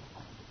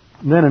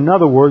 And then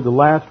another word, the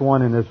last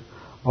one in this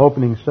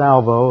opening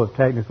salvo of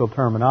technical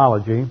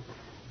terminology,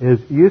 is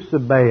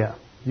eusebeia.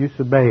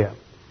 Eusebeia.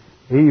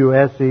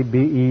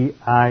 E-U-S-E-B-E-I-A.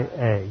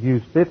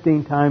 Used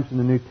 15 times in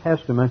the New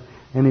Testament,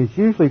 and is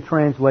usually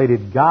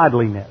translated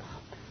godliness.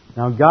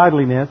 Now,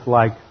 godliness,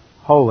 like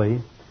holy,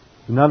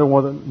 is another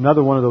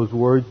one of those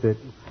words that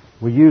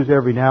we use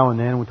every now and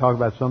then. We talk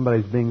about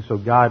somebody's being so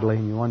godly,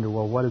 and you wonder,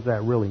 well, what does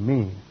that really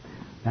mean?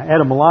 Now,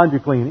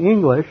 etymologically in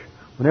English,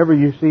 whenever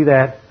you see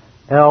that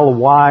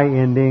L-Y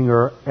ending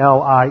or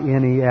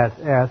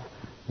L-I-N-E-S-S,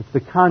 it's the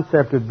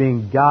concept of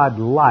being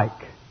God-like.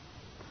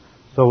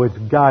 So it's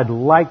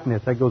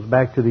God-likeness. That goes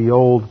back to the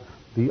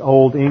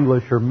old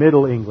English or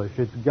Middle English.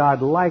 It's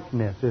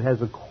God-likeness. It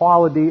has a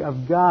quality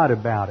of God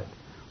about it.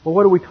 Well,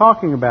 what are we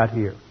talking about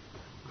here?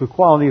 The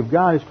quality of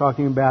God is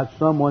talking about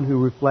someone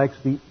who reflects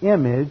the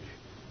image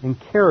and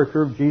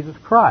character of Jesus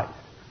Christ.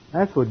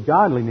 That's what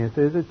godliness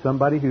is. It's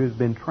somebody who has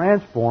been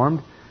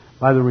transformed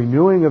by the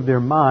renewing of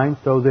their mind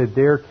so that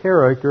their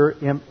character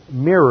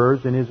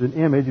mirrors and is an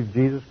image of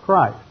Jesus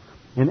Christ.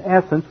 In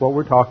essence, what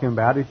we're talking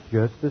about is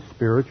just the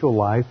spiritual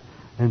life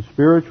and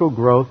spiritual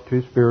growth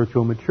to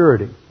spiritual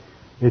maturity.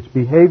 It's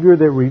behavior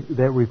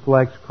that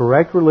reflects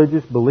correct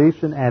religious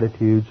beliefs and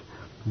attitudes,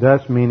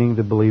 thus meaning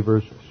the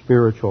believer's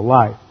spiritual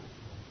life.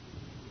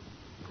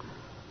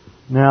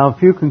 Now, a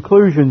few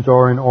conclusions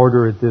are in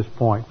order at this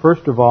point.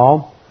 First of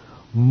all,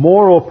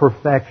 moral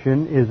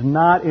perfection is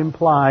not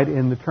implied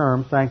in the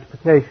term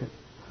sanctification.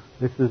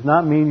 This does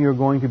not mean you're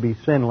going to be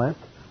sinless.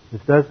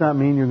 This does not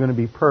mean you're going to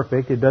be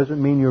perfect. It doesn't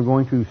mean you're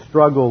going to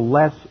struggle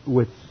less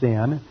with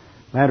sin.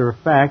 Matter of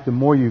fact, the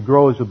more you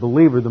grow as a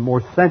believer, the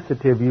more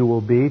sensitive you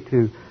will be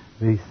to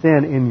the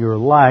sin in your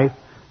life,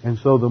 and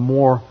so the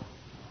more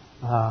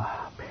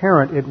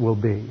apparent it will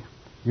be.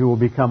 You will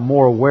become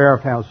more aware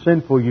of how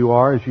sinful you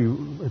are as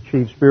you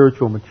achieve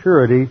spiritual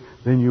maturity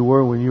than you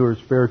were when you were a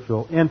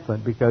spiritual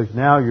infant, because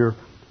now you're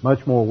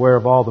much more aware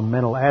of all the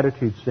mental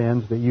attitude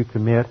sins that you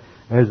commit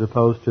as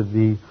opposed to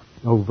the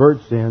overt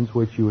sins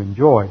which you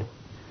enjoyed.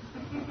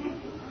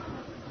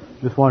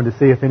 Just wanted to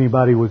see if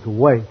anybody was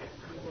awake.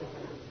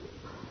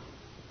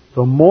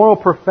 So moral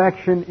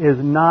perfection is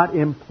not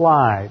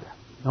implied.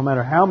 No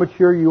matter how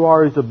mature you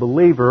are as a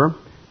believer,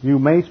 you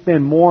may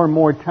spend more and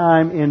more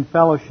time in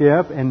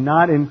fellowship and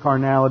not in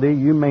carnality.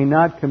 You may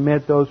not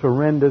commit those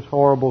horrendous,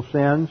 horrible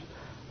sins,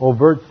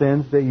 overt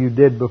sins that you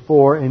did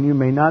before, and you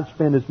may not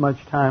spend as much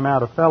time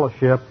out of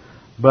fellowship,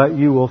 but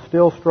you will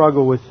still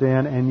struggle with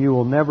sin, and you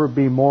will never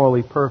be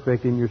morally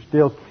perfect, and you're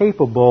still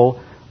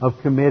capable of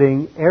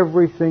committing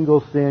every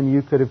single sin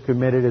you could have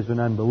committed as an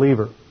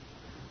unbeliever.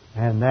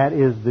 And that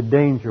is the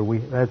danger.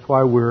 That's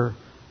why we're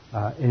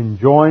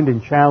enjoined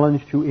and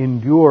challenged to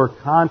endure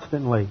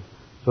constantly,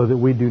 so that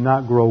we do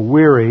not grow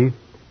weary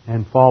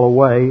and fall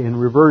away in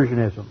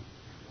reversionism.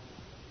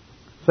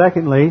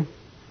 Secondly,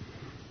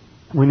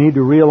 we need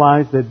to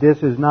realize that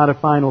this is not a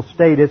final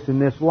status in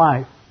this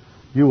life.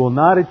 You will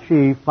not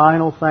achieve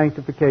final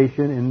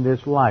sanctification in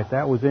this life.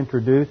 That was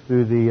introduced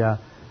through the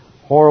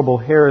horrible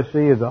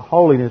heresy of the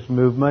holiness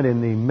movement in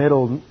the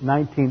middle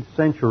 19th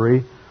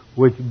century,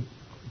 which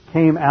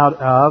came out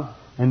of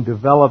and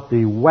developed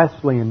the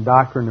Wesleyan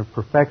doctrine of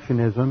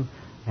perfectionism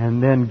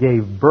and then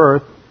gave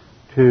birth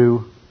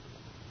to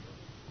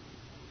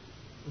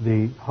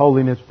the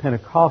Holiness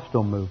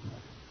Pentecostal movement.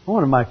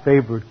 One of my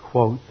favorite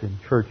quotes in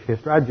church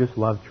history, I just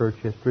love church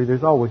history.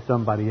 There's always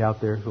somebody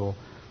out there who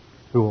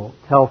will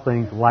tell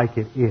things like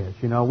it is.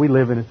 You know, we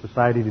live in a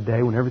society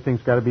today when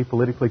everything's got to be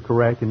politically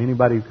correct, and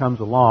anybody who comes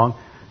along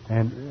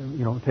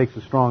and, takes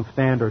a strong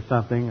stand or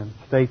something and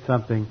states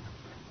something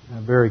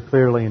very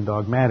clearly and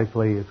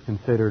dogmatically is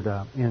considered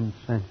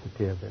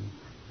insensitive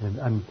and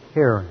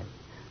uncaring.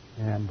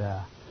 And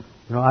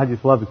I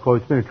just love the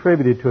quote. It's been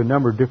attributed to a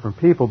number of different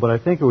people, but I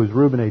think it was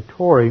Reuben A.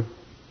 Torrey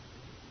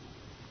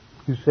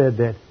who said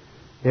that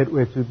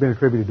it's been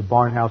attributed to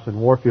Barnhouse and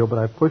Warfield, but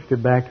I pushed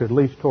it back to at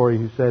least Torrey,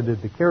 who said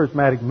that the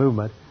charismatic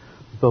movement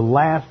was the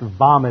last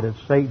vomit of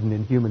Satan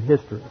in human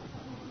history.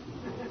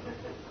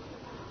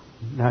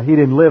 Now, he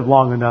didn't live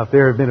long enough.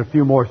 There have been a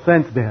few more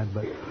since then,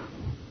 but it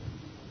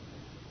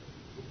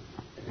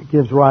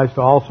gives rise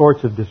to all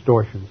sorts of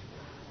distortions,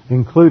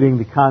 including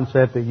the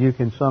concept that you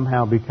can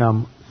somehow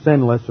become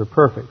sinless or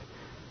perfect.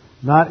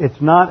 It's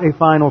not a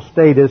final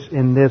status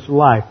in this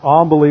life.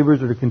 All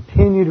believers are to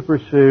continue to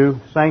pursue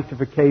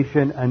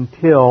sanctification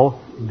until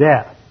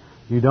death.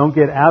 You don't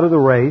get out of the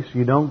race.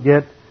 You don't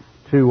get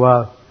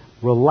to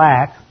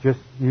relax.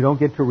 You don't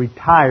get to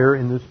retire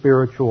in the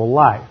spiritual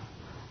life.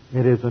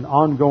 It is an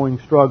ongoing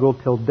struggle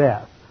till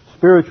death.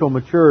 Spiritual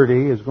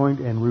maturity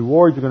and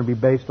rewards are going to be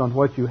based on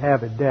what you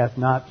have at death,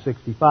 not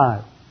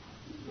 65.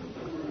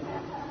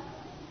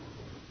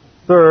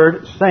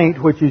 Third,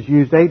 saint, which is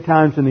used 8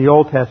 times in the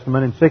Old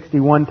Testament and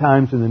 61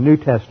 times in the New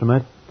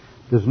Testament,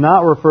 does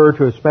not refer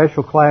to a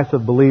special class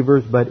of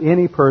believers, but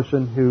any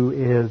person who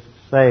is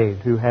saved,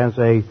 who has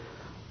a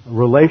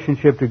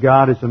relationship to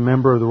God as a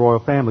member of the royal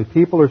family.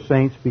 People are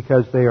saints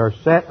because they are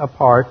set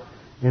apart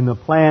in the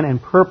plan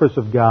and purpose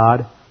of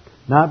God,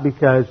 not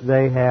because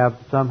they have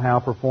somehow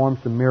performed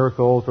some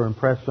miracles or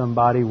impressed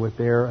somebody with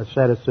their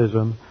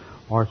asceticism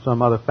or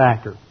some other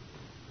factor.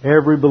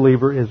 Every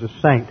believer is a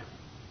saint.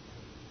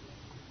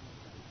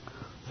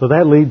 So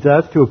that leads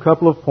us to a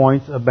couple of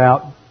points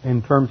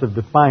in terms of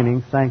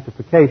defining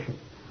sanctification.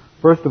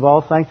 First of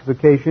all,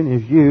 sanctification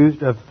is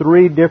used of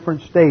 3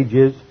 different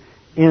stages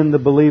in the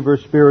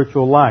believer's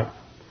spiritual life.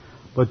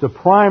 But the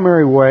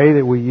primary way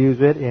that we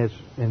use it is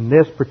in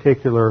this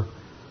particular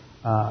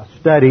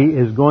study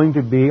is going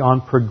to be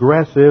on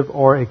progressive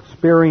or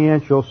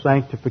experiential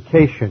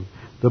sanctification,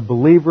 the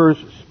believer's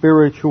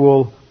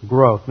spiritual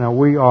growth. Now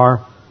we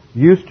are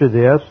used to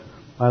this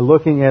by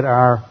looking at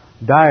our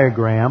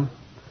diagram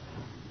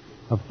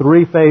of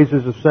 3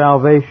 phases of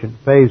salvation.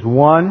 Phase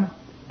 1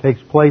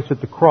 takes place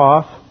at the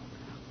cross,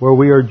 where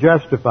we are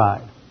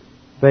justified.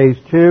 Phase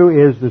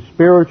 2 is the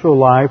spiritual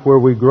life, where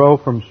we grow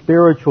from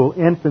spiritual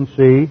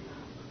infancy,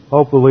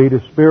 hopefully, to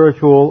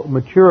spiritual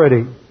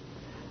maturity.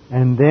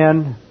 And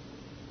then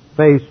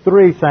Phase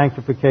 3,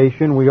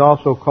 sanctification, we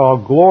also call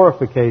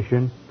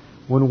glorification,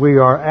 when we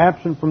are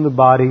absent from the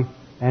body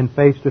and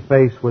face to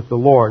face with the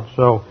Lord.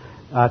 So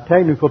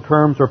technical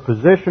terms are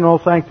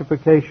positional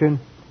sanctification,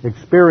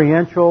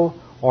 experiential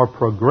or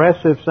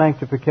progressive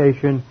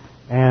sanctification,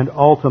 and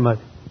ultimate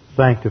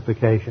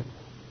sanctification.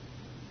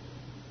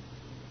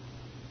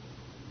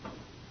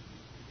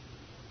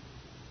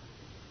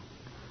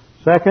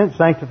 Second,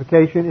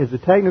 sanctification is a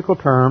technical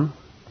term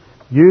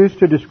used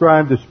to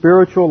describe the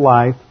spiritual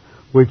life,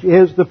 which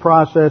is the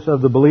process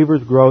of the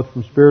believer's growth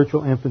from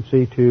spiritual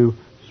infancy to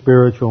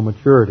spiritual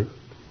maturity.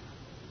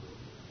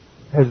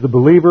 As the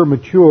believer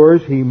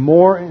matures,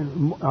 more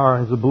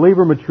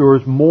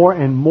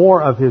and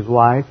more of his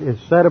life is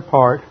set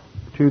apart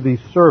to the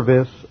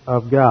service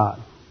of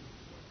God.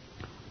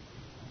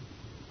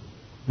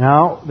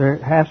 Now, there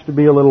has to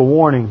be a little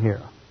warning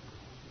here.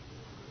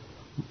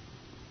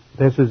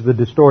 This is the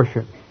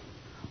distortion.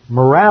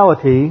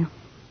 Morality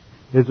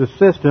is a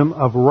system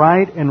of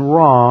right and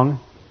wrong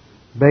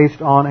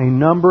based on a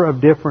number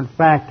of different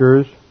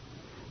factors,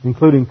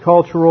 including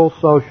cultural,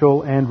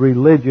 social, and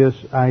religious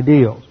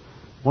ideals.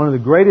 One of the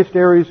greatest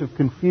areas of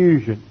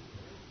confusion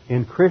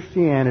in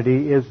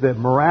Christianity is that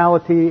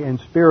morality and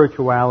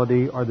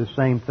spirituality are the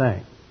same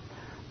thing.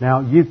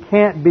 Now, you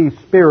can't be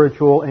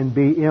spiritual and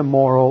be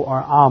immoral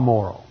or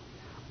amoral.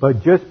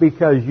 But just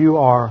because you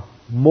are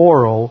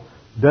moral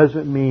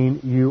doesn't mean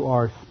you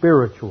are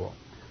spiritual.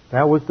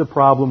 That was the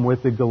problem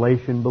with the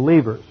Galatian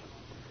believers.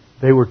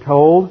 They were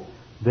told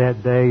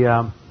that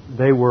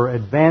they were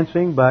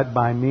advancing, but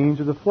by means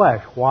of the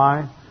flesh.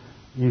 Why?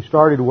 You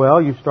started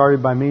well, you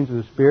started by means of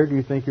the Spirit, do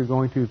you think you're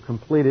going to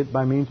complete it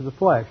by means of the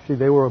flesh? See,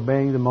 they were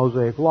obeying the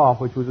Mosaic Law,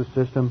 which was a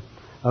system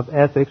of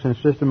ethics and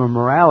a system of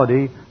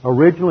morality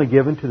originally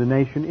given to the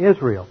nation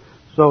Israel.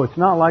 So it's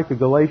not like the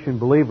Galatian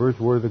believers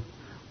were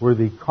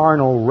the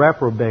carnal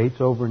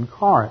reprobates over in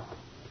Corinth.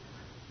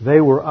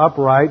 They were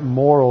upright,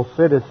 moral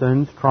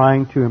citizens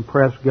trying to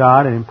impress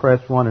God and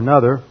impress one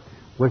another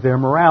with their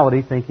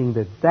morality, thinking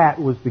that that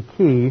was the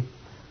key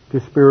to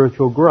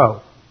spiritual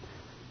growth.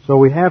 So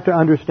we have to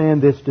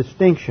understand this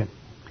distinction.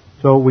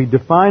 So we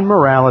define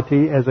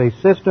morality as a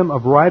system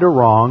of right or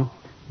wrong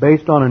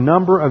based on a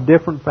number of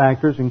different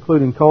factors,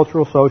 including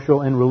cultural,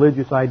 social, and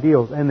religious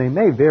ideals. And they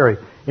may vary.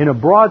 In a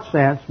broad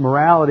sense,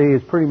 morality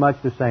is pretty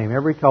much the same.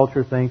 Every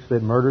culture thinks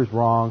that murder is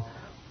wrong,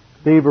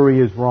 thievery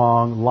is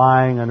wrong,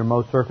 lying under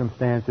most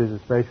circumstances,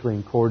 especially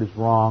in court, is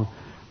wrong.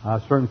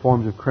 Certain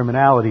forms of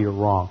criminality are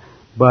wrong.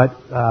 But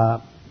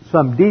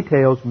some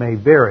details may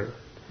vary.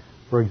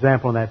 For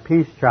example, in that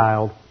Peace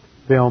Child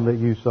film that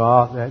you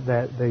saw,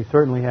 that they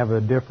certainly have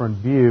a different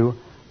view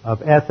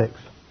of ethics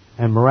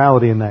and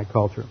morality in that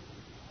culture.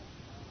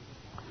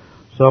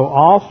 So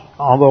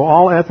although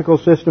all ethical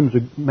systems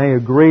may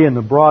agree in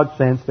the broad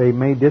sense, they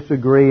may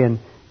disagree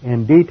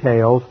in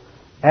details.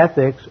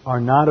 Ethics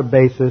are not a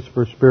basis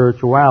for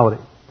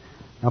spirituality.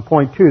 Now,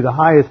 point 2, the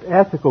highest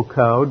ethical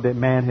code that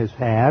man has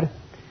had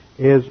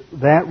is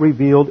that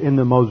revealed in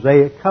the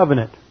Mosaic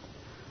Covenant.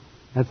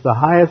 That's the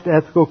highest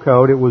ethical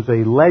code. It was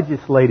a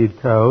legislated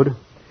code,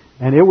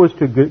 and it was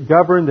to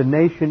govern the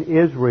nation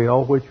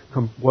Israel, which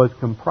was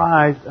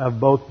comprised of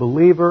both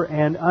believer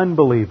and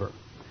unbeliever.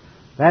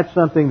 That's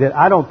something that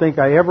I don't think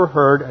I ever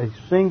heard a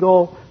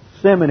single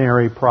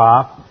seminary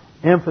prof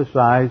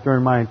emphasize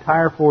during my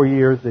entire 4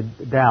 years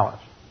at Dallas,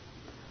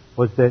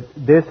 was that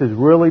this is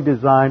really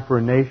designed for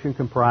a nation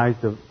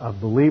comprised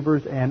of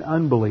believers and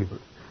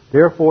unbelievers.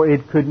 Therefore,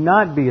 it could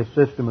not be a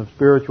system of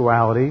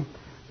spirituality,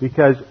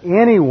 because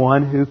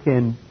anyone who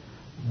can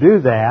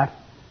do that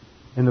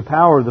in the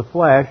power of the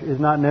flesh is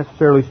not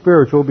necessarily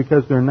spiritual,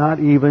 because they're not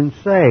even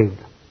saved.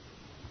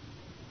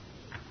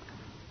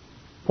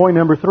 Point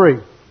number 3.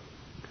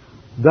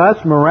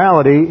 Thus,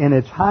 morality in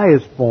its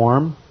highest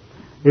form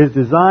is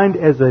designed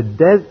as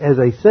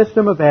a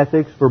system of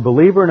ethics for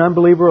believer and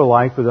unbeliever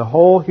alike for the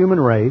whole human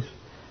race,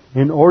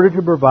 in order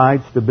to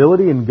provide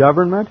stability in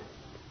government,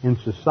 in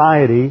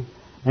society,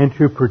 and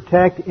to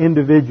protect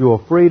individual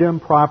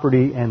freedom,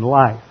 property, and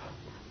life.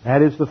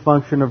 That is the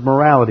function of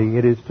morality.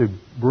 It is to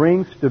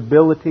bring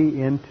stability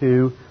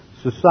into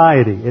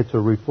society. It's a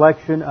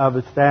reflection of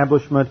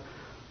establishment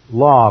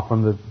law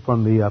from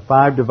the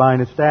 5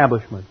 divine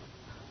establishments.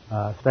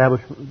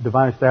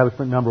 Divine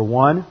establishment number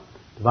 1,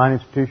 divine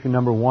institution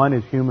number 1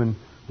 is human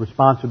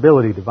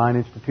responsibility. Divine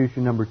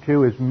institution number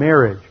 2 is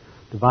marriage.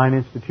 Divine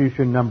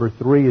institution number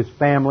 3 is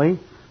family.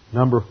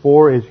 Number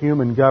 4 is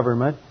human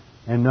government.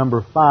 And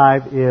number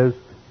 5 is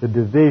the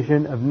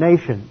division of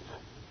nations.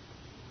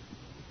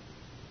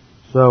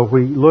 So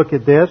we look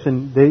at this,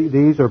 and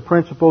these are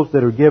principles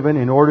that are given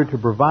in order to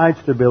provide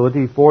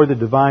stability for the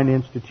divine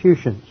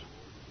institutions.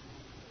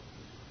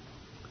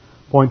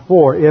 Point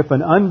 4, if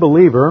an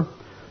unbeliever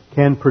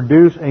can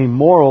produce a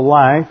moral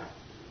life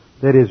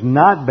that is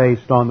not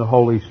based on the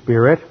Holy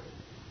Spirit,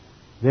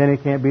 then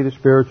it can't be the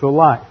spiritual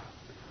life.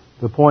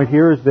 The point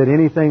here is that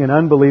anything an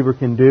unbeliever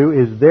can do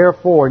is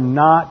therefore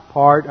not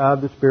part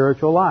of the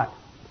spiritual life.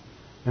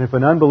 And if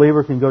an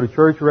unbeliever can go to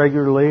church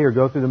regularly or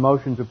go through the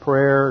motions of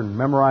prayer and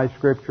memorize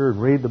Scripture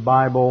and read the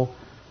Bible,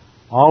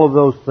 all of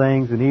those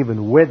things, and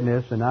even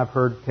witness, and I've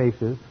heard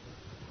cases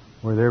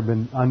where there have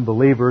been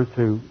unbelievers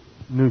who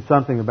knew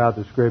something about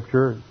the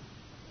Scripture,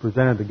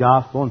 presented the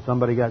gospel, and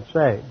somebody got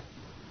saved.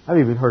 I've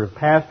even heard of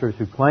pastors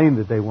who claimed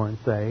that they weren't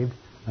saved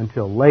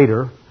until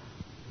later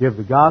give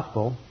the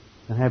gospel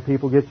and have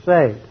people get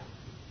saved.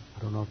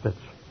 I don't know if that's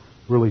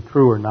really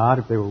true or not,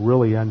 if they were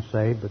really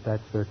unsaved, but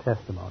that's their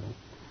testimony.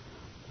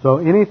 So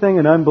anything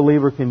an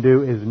unbeliever can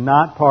do is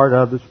not part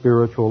of the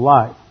spiritual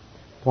life.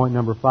 Point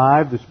number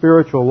 5, the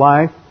spiritual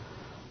life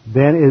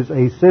then is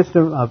a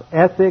system of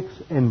ethics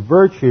and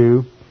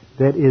virtue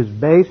that is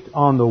based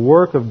on the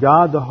work of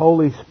God the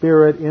Holy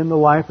Spirit in the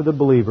life of the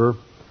believer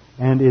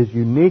and is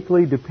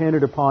uniquely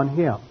dependent upon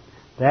Him.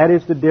 That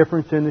is the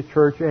difference in the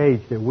church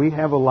age, that we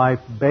have a life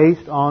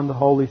based on the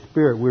Holy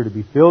Spirit. We're to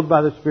be filled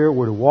by the Spirit,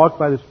 we're to walk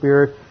by the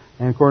Spirit,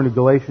 and according to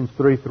Galatians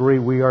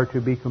 3:3, we are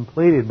to be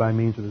completed by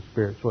means of the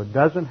Spirit. So it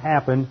doesn't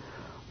happen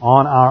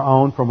on our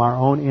own, from our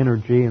own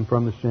energy and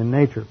from the sin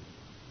nature.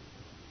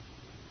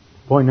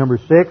 Point number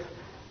 6,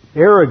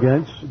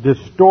 arrogance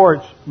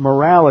distorts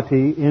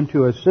morality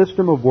into a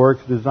system of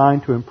works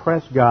designed to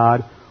impress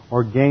God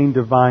or gain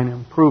divine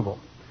approval.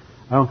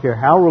 I don't care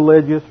how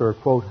religious or,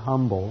 quote,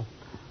 humble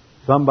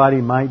somebody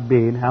might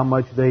be and how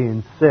much they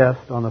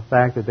insist on the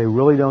fact that they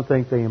really don't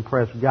think they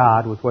impress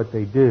God with what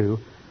they do.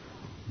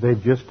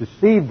 They've just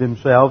deceived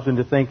themselves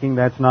into thinking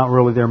that's not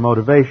really their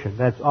motivation.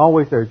 That's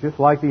always there, just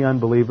like the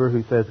unbeliever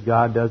who says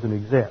God doesn't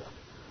exist.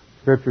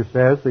 Scripture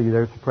says that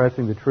they're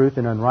suppressing the truth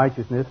in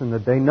unrighteousness and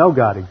that they know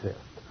God exists,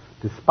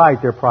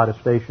 despite their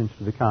protestations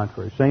to the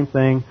contrary. Same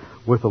thing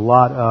with a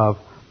lot of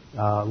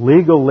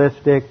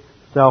legalistic,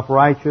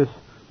 self-righteous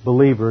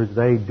believers.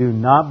 They do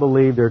not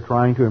believe they're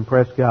trying to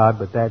impress God,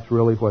 but that's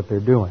really what they're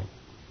doing.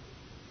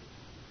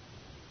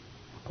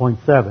 Point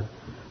 7.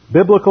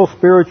 Biblical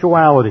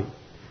spirituality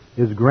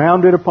is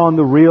grounded upon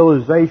the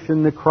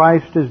realization that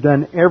Christ has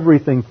done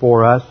everything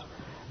for us,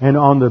 and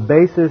on the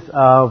basis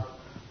of,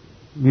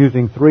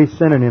 using 3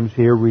 synonyms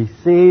here,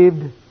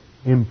 received,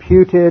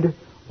 imputed,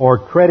 or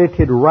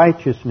credited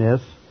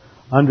righteousness.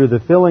 Under the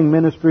filling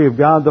ministry of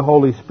God the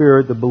Holy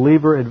Spirit, the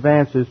believer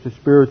advances to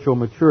spiritual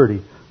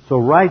maturity. So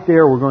right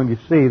there we're going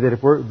to see that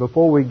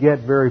before we get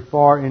very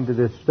far into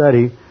this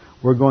study,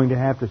 we're going to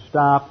have to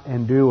stop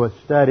and do a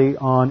study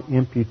on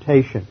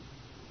imputation.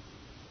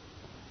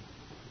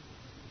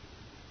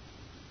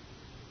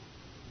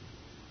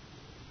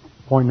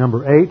 Point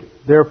number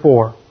 8,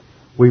 therefore,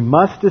 we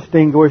must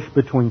distinguish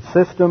between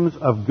systems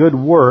of good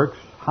works,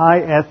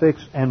 high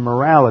ethics, and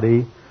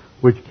morality,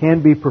 which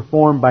can be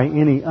performed by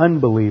any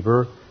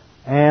unbeliever,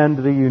 and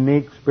the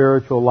unique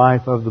spiritual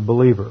life of the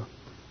believer.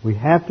 We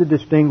have to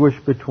distinguish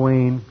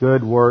between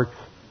good works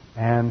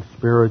and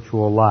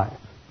spiritual life.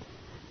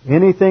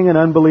 Anything an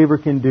unbeliever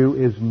can do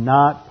is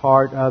not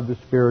part of the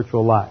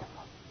spiritual life.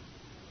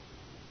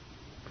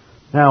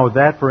 Now, with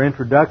that for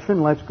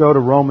introduction, let's go to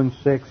Romans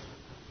 6,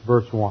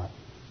 verse 1.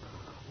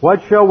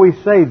 What shall we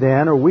say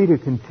then? Are we to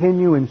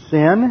continue in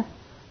sin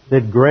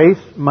that grace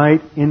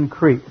might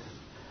increase?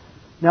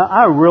 Now,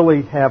 I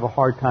really have a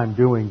hard time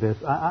doing this.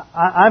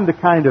 I'm the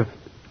kind of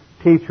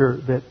teacher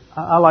that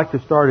I like to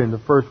start in the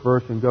first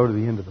verse and go to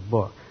the end of the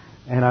book.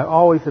 And I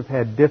always have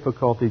had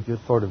difficulty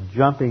just sort of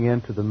jumping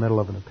into the middle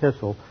of an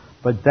epistle,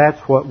 but that's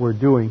what we're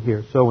doing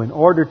here. So in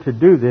order to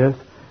do this,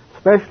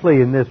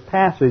 especially in this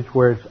passage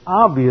where it's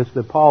obvious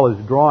that Paul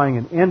is drawing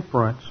an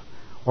inference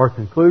or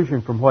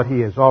conclusion from what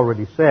he has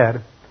already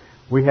said,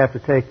 we have to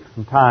take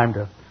some time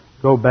to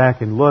go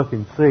back and look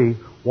and see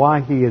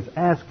why he is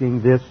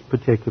asking this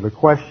particular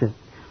question.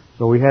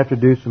 So we have to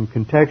do some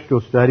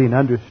contextual study and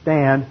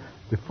understand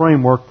the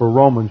framework for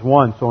Romans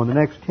 1. So in the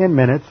next 10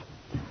 minutes,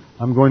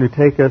 I'm going to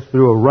take us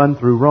through a run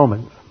through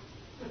Romans.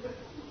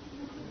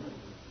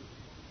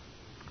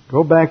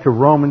 Go back to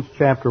Romans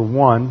chapter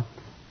 1,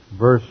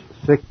 verse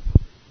 6.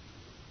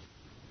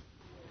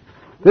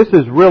 This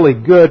is really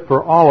good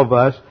for all of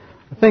us.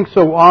 I think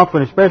so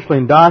often, especially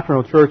in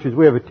doctrinal churches,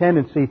 we have a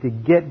tendency to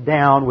get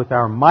down with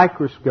our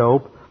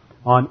microscope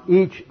on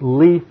each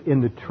leaf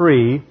in the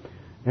tree,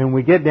 and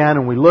we get down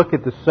and we look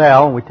at the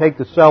cell, and we take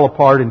the cell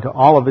apart into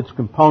all of its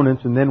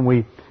components, and then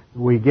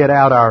we get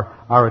out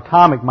our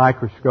atomic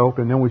microscope,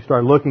 and then we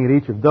start looking at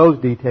each of those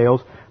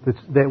details,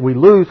 that we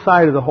lose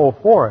sight of the whole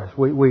forest.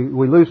 We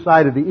lose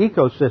sight of the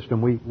ecosystem.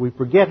 We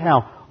forget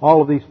how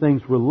all of these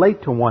things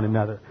relate to one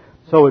another.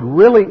 So it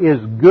really is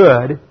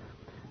good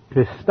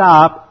to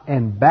stop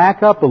and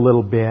back up a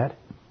little bit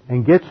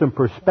and get some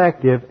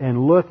perspective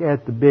and look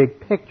at the big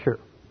picture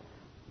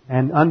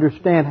and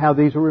understand how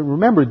these are.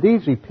 Remember,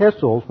 these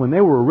epistles, when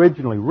they were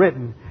originally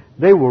written,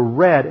 they were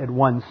read at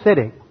one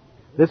sitting.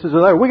 This is a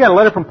letter. We got a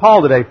letter from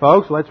Paul today,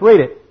 folks. Let's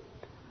read it.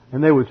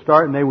 And they would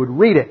start and they would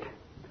read it.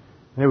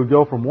 They would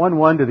go from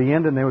 1:1 to the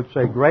end, and they would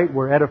say, "Great,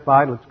 we're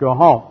edified. Let's go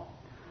home."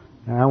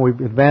 Now we've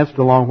advanced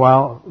a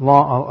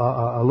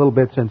little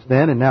bit since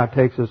then, and now it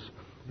takes us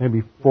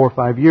maybe 4 or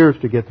 5 years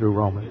to get through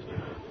Romans.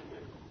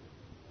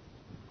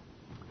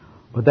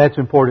 But that's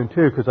important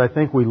too, because I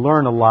think we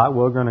learn a lot.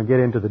 We're going to get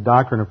into the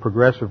doctrine of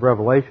progressive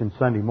revelation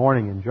Sunday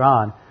morning in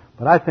John.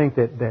 But I think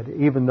that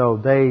even though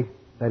they,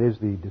 that is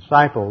the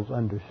disciples,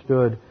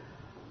 understood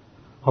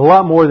a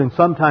lot more than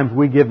sometimes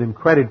we give them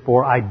credit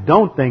for, I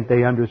don't think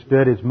they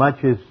understood as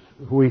much as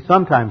we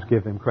sometimes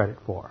give them credit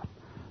for.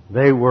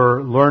 They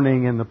were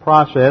learning in the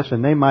process,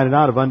 and they might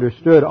not have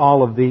understood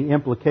all of the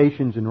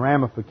implications and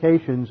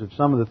ramifications of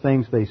some of the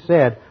things they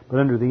said, but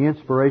under the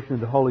inspiration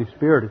of the Holy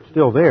Spirit, it's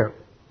still there.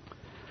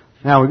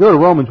 Now we go to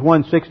Romans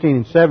 1:16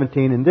 and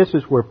 17, and this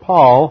is where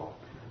Paul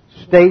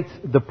states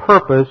the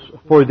purpose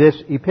for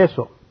this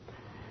epistle.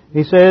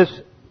 He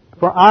says,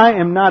 "For I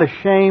am not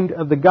ashamed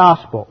of the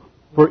gospel,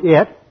 for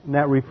it," and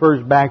that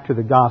refers back to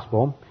the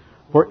gospel,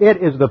 "for it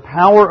is the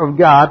power of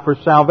God for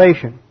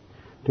salvation,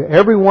 to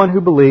everyone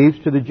who believes,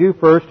 to the Jew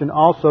first and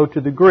also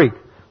to the Greek."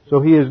 So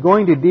he is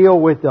going to deal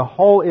with the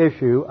whole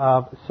issue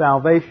of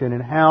salvation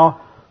and how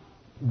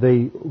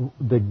the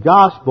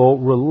gospel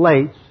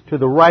relates to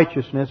the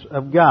righteousness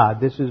of God.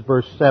 This is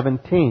verse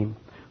 17.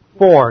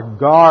 For,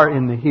 gar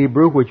in the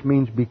Hebrew, which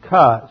means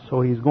because. So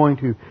he's going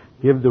to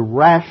give the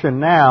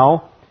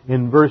rationale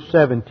in verse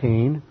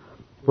 17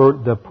 for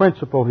the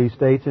principle he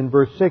states in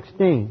verse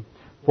 16.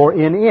 For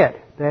in it,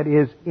 that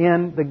is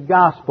in the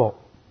gospel,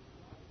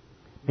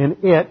 in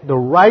it the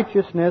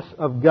righteousness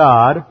of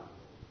God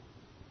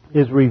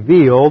is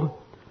revealed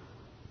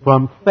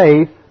from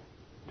faith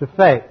to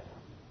faith.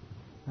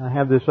 I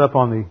have this up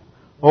on the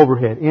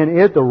overhead. In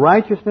it, the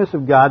righteousness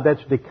of God,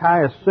 that's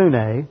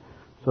dikaiosune.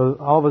 So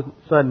all of a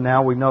sudden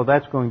now we know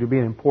that's going to be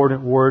an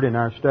important word in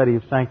our study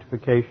of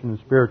sanctification and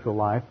spiritual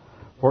life.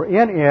 For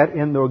in it,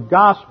 in the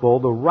gospel,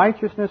 the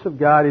righteousness of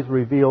God is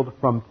revealed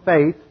from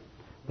faith,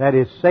 that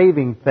is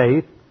saving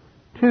faith,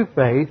 to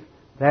faith,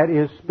 that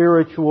is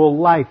spiritual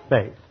life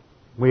faith.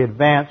 We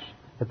advance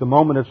at the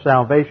moment of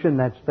salvation,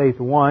 that's faith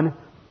 1,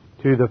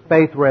 to the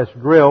faith rest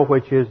drill,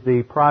 which is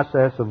the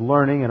process of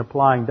learning and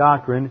applying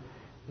doctrine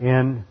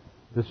in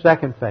the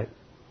second faith.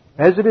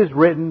 As it is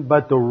written,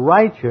 "But the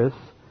righteous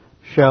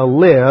shall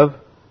live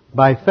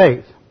by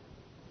faith."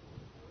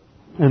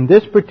 And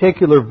this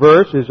particular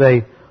verse is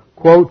a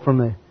quote from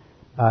the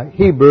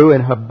Hebrew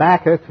in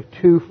Habakkuk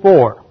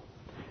 2:4.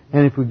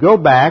 And if we go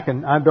back,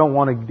 and I don't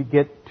want to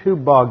get too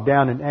bogged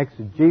down in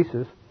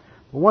exegesis,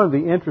 but one of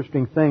the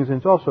interesting things, and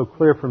it's also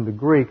clear from the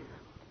Greek,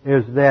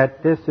 is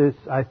that this is,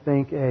 I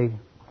think, a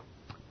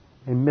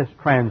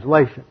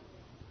mistranslation.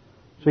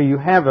 So you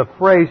have a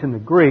phrase in the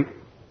Greek,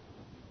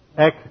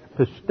 ek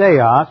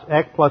pisteos,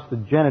 ek plus the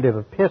genitive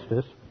of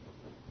pistis,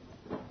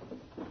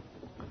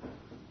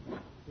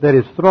 that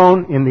is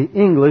thrown in the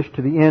English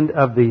to the end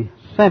of the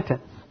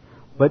sentence.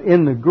 But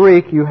in the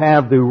Greek, you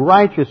have the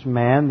righteous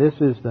man.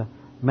 This is the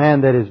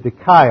man that is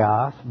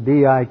dikaios,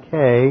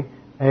 D-I-K-A-I-O-S.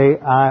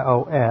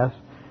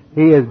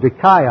 He is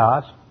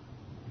dikaios.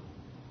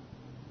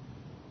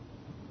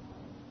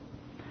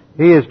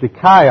 He is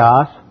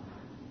dikaios.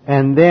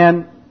 And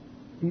then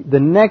the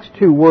next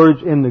two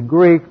words in the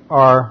Greek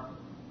are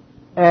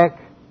ek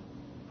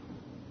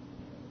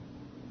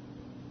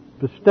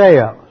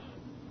pisteos.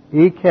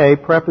 E-K,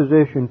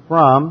 preposition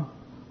from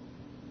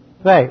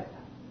faith.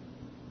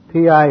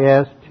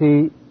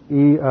 P-I-S-T-E-O-S.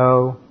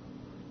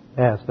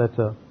 That's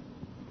a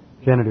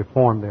genitive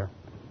form there.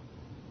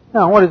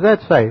 Now, what does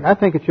that say? I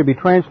think it should be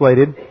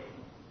translated,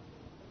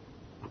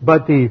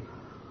 "But the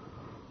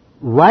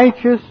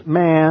righteous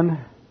man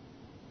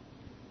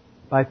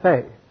by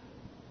faith."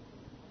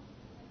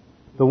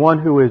 The one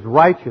who is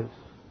righteous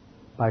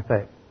by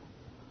faith.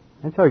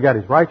 That's how he got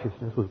his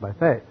righteousness, was by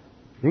faith.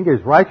 He didn't get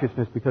his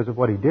righteousness because of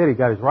what he did. He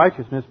got his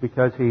righteousness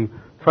because he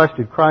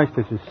trusted Christ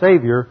as his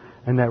Savior,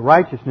 and that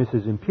righteousness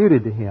is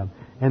imputed to him.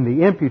 And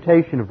the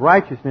imputation of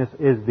righteousness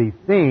is the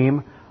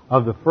theme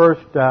of the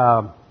first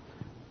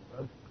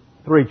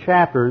 3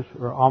 chapters,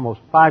 or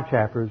almost 5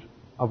 chapters,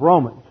 of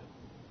Romans,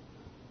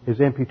 is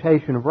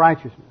imputation of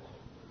righteousness.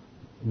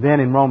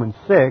 Then in Romans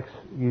 6,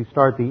 you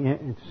start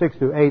 6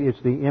 through 8, it's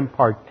the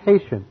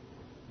impartation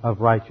of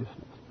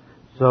righteousness.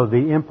 So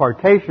the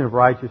impartation of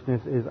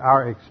righteousness is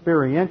our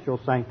experiential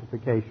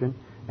sanctification,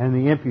 and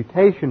the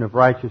imputation of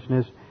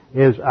righteousness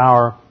is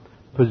our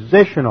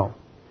positional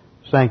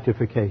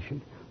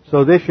sanctification.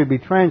 So this should be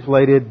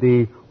translated,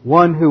 "The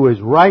one who is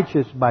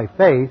righteous by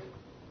faith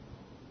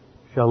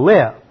shall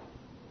live."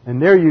 And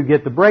there you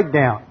get the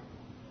breakdown.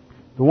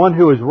 The one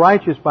who is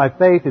righteous by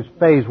faith is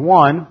phase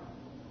 1.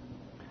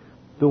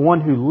 The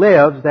one who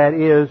lives, that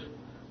is,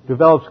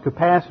 develops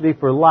capacity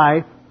for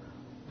life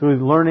through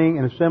learning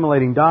and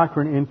assimilating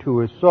doctrine into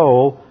his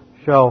soul,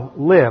 shall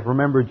live.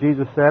 Remember,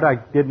 Jesus said,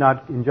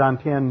 in John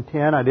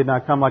 10:10, I did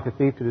not come like a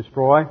thief to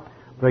destroy,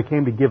 but I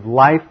came to give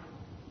life,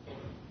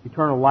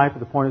 eternal life at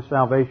the point of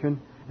salvation,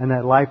 and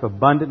that life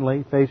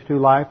abundantly, phase 2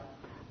 life.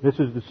 This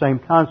is the same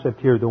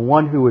concept here. The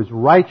one who is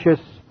righteous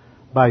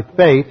by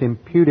faith,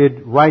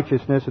 imputed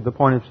righteousness at the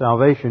point of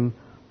salvation,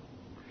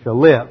 shall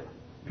live.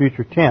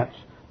 Future tense,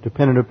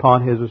 dependent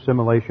upon his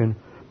assimilation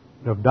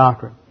of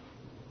doctrine.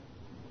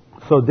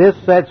 So this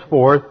sets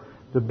forth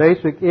the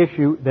basic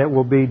issue that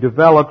will be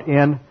developed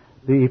in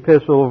the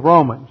Epistle of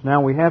Romans.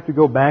 Now we have to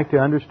go back to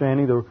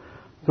understanding the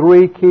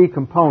 3 key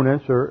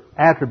components or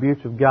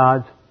attributes of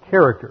God's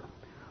character.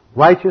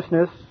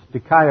 Righteousness,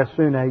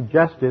 dikaiosune,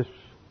 justice,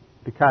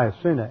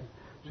 dikaiosune.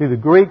 See, the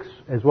Greeks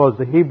as well as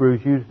the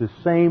Hebrews use the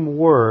same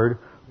word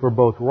for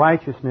both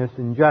righteousness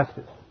and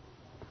justice.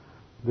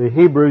 The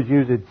Hebrews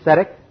use it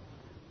tzedek.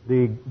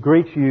 The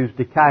Greeks use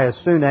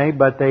dikaiosune,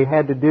 but they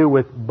had to do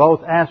with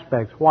both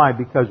aspects. Why?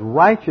 Because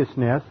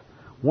righteousness,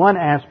 one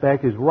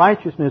aspect is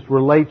righteousness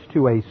relates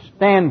to a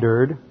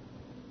standard,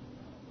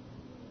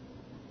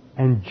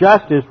 and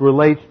justice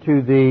relates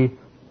to the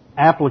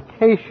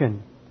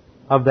application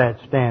of that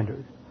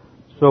standard.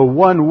 So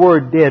one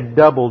word did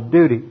double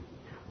duty.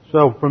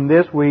 So from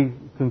this we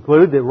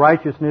conclude that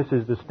righteousness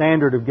is the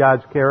standard of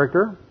God's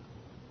character.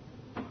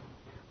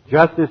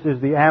 Justice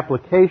is the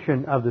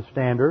application of the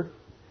standard.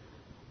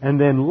 And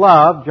then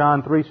love,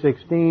 John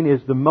 3:16,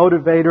 is the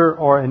motivator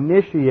or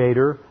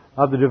initiator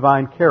of the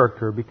divine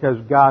character, because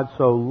God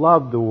so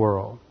loved the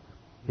world,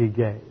 He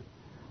gave.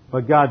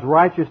 But God's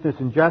righteousness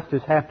and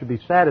justice have to be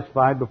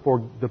satisfied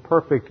before the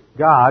perfect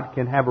God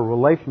can have a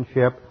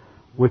relationship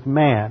with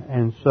man.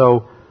 And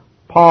so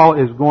Paul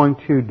is going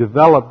to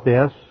develop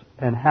this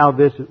and how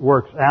this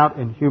works out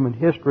in human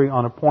history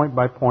on a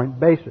point-by-point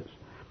basis.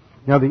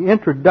 Now, the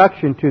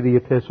introduction to the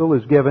epistle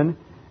is given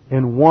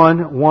in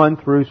 1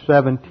 through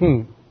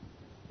 17.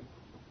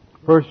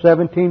 First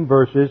 17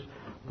 verses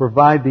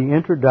provide the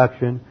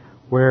introduction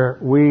where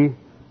we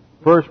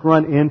first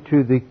run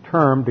into the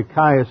term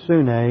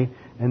dikaiosune,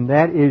 and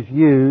that is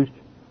used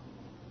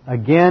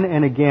again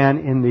and again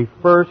in the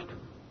first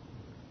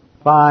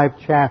 5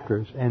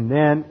 chapters, and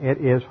then it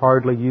is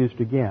hardly used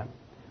again.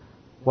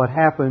 What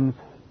happens,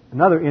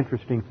 another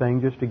interesting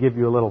thing, just to give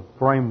you a little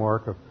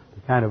framework of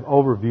the kind of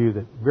overview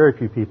that very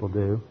few people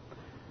do,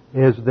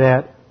 is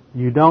that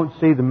you don't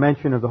see the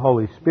mention of the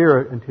Holy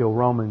Spirit until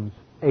Romans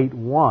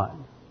 8:1.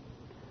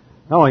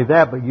 Not only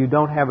that, but you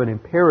don't have an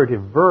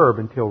imperative verb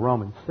until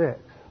Romans 6.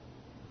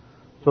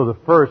 So the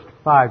first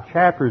 5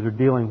 chapters are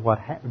dealing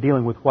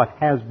with what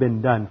has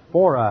been done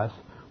for us,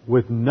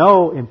 with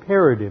no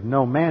imperative,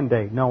 no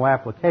mandate, no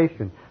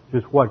application,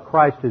 just what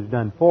Christ has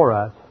done for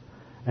us.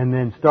 And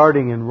then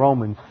starting in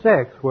Romans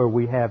 6, where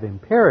we have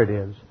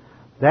imperatives,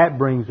 that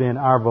brings in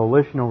our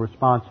volitional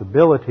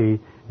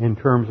responsibility in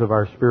terms of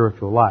our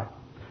spiritual life.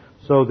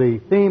 So the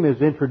theme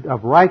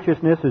of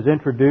righteousness is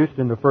introduced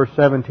in the first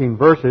 17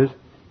 verses,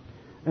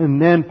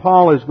 and then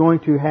Paul is going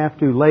to have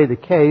to lay the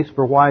case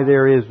for why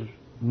there is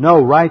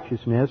no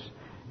righteousness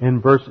in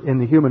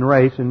the human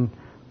race, and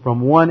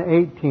from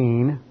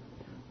 1:18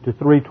 to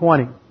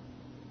 3:20.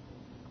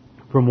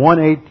 From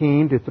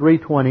 1:18 to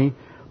 3:20,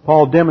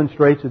 Paul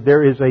demonstrates that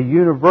there is a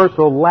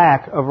universal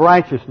lack of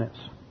righteousness.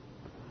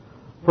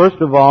 First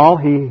of all,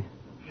 he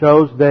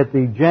shows that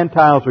the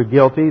Gentiles are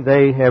guilty.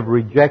 They have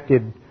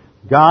rejected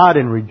God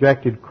and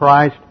rejected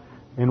Christ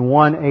in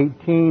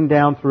 1:18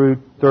 down through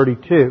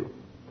 32.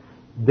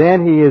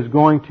 Then he is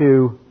going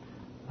to,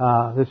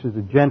 this is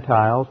the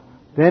Gentiles,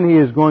 then he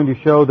is going to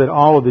show that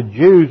all of the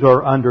Jews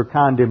are under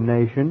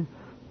condemnation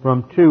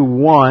from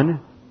 2:1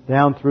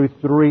 down through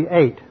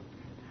 3:8.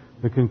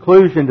 The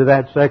conclusion to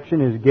that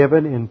section is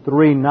given in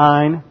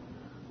 3:9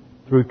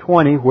 through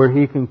 20, where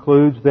he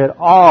concludes that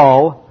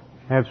all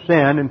have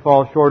sinned and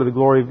fall short of the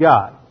glory of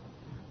God.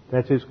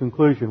 That's his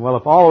conclusion. Well,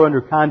 if all are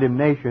under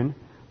condemnation,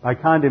 by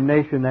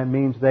condemnation that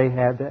means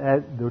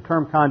the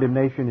term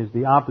condemnation is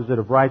the opposite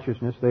of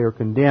righteousness. They are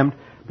condemned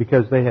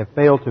because they have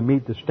failed to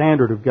meet the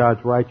standard of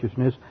God's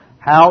righteousness.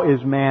 How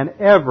is man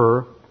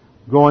ever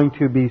going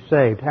to be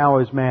saved? How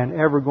is man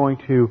ever going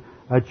to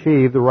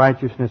achieve the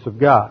righteousness of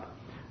God?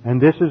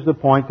 And this is the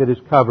point that is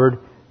covered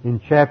in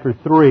chapter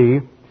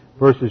 3,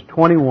 verses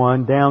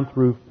 21 down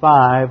through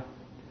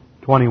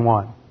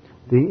 5:21.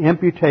 The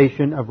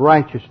imputation of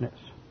righteousness.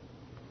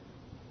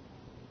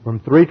 From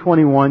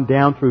 3:21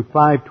 down through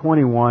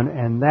 5:21,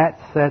 and that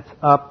sets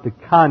up the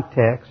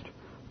context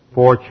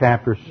for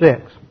chapter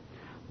 6.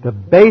 The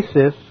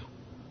basis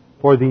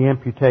for the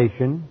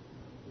imputation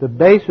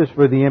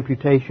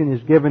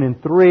is given in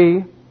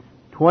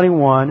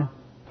 3:21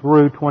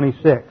 through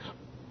 26.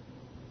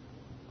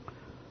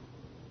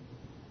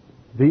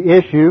 The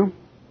issue,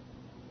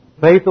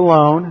 faith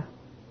alone,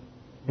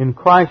 in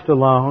Christ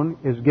alone,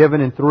 is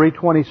given in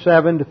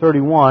 3:27 to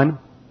 31.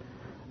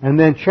 And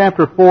then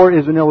chapter 4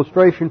 is an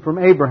illustration from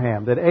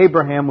Abraham, that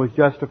Abraham was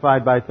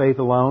justified by faith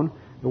alone.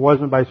 It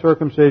wasn't by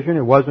circumcision,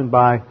 it wasn't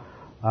by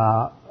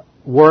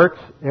works,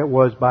 it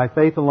was by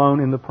faith alone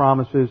in the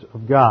promises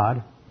of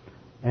God.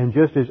 And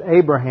just as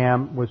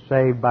Abraham was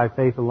saved by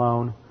faith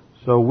alone,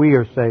 so we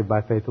are saved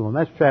by faith alone.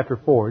 That's chapter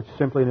 4. It's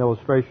simply an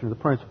illustration of the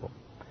principle.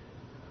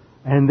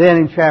 And then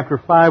in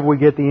chapter 5 we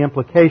get the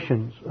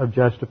implications of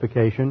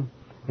justification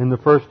in the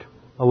first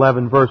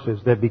 11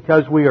 verses. That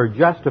because we are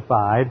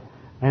justified,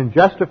 and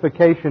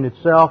justification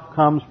itself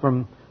comes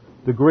from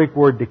the Greek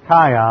word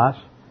dikaios,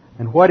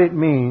 and what it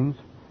means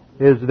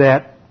is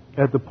that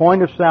at the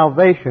point of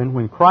salvation,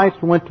 when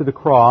Christ went to the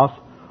cross,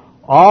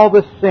 all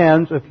the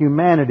sins of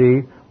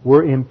humanity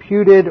were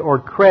imputed or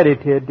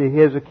credited to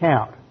His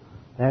account.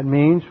 That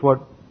means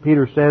what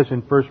Peter says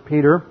in 1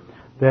 Peter,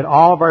 that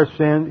all of our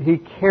sins, He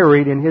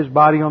carried in His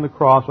body on the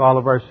cross all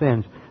of our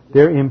sins.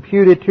 They're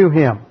imputed to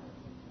Him.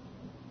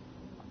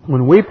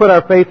 When we put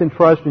our faith and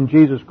trust in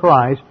Jesus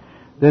Christ,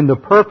 then the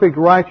perfect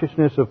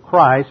righteousness of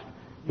Christ,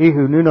 He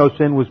who knew no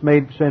sin was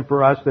made sin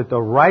for us, that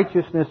the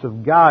righteousness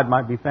of God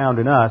might be found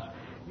in us.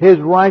 His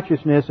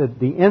righteousness at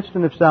the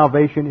instant of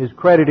salvation is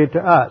credited to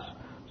us,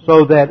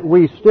 so that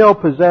we still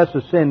possess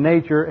a sin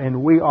nature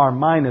and we are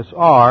minus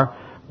R,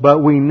 but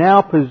we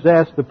now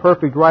possess the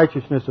perfect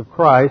righteousness of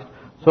Christ,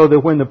 so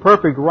that when the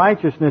perfect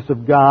righteousness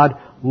of God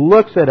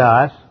looks at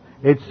us,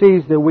 it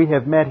sees that we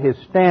have met His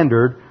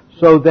standard,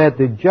 so that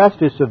the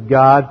justice of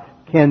God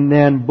can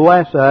then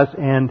bless us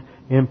and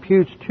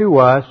imputes to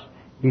us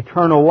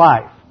eternal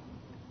life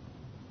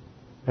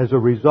as a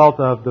result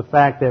of the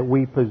fact that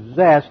we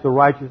possess the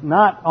righteousness,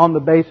 not on the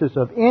basis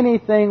of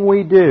anything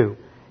we do,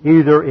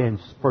 either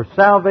for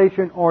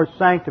salvation or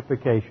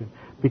sanctification,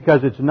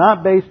 because it's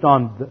not based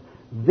on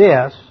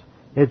this,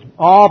 it's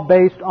all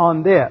based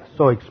on this.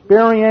 So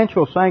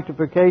experiential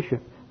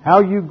sanctification,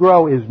 how you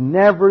grow, is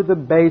never the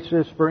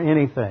basis for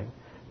anything.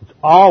 It's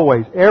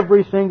always,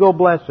 every single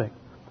blessing,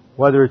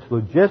 whether it's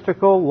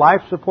logistical,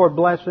 life support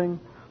blessing,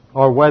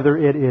 or whether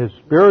it is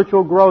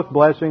spiritual growth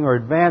blessing or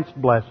advanced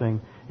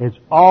blessing, it's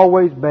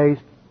always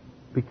based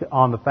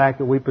on the fact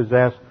that we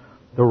possess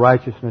the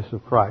righteousness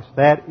of Christ.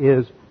 That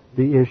is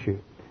the issue.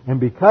 And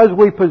because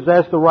we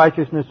possess the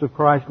righteousness of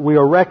Christ, we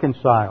are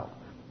reconciled.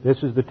 This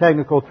is the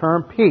technical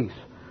term, peace.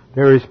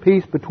 There is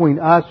peace between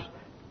us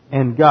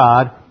and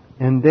God.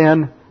 And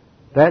then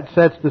that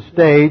sets the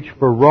stage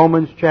for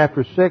Romans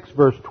chapter 6,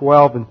 verse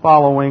 12 and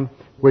following,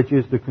 which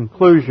is the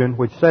conclusion,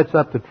 which sets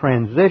up the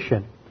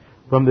transition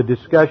from the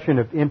discussion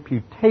of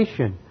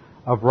imputation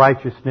of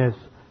righteousness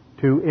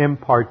to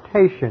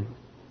impartation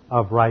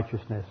of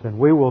righteousness. And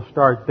we will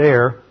start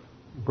there,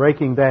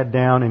 breaking that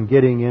down and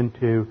getting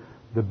into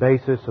the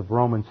basis of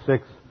Romans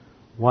 6,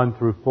 1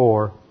 through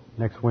 4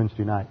 next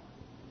Wednesday night.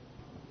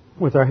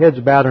 With our heads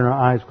bowed and our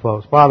eyes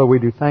closed. Father, we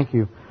do thank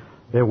You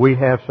that we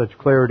have such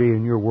clarity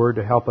in Your Word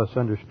to help us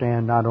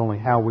understand not only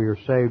how we are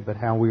saved, but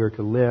how we are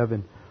to live,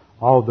 and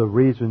all the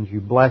reasons You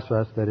bless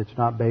us, that it's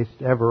not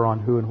based ever on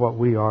who and what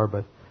we are,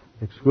 but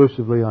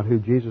exclusively on who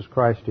Jesus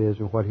Christ is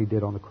and what He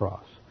did on the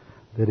cross.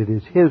 That it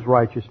is His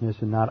righteousness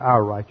and not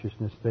our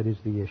righteousness that is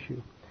the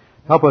issue.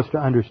 Help us to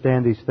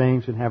understand these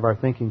things and have our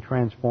thinking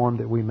transformed,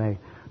 that we may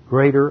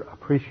greater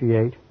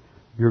appreciate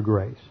Your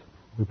grace.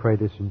 We pray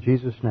this in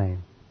Jesus'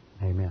 name.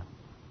 Amen.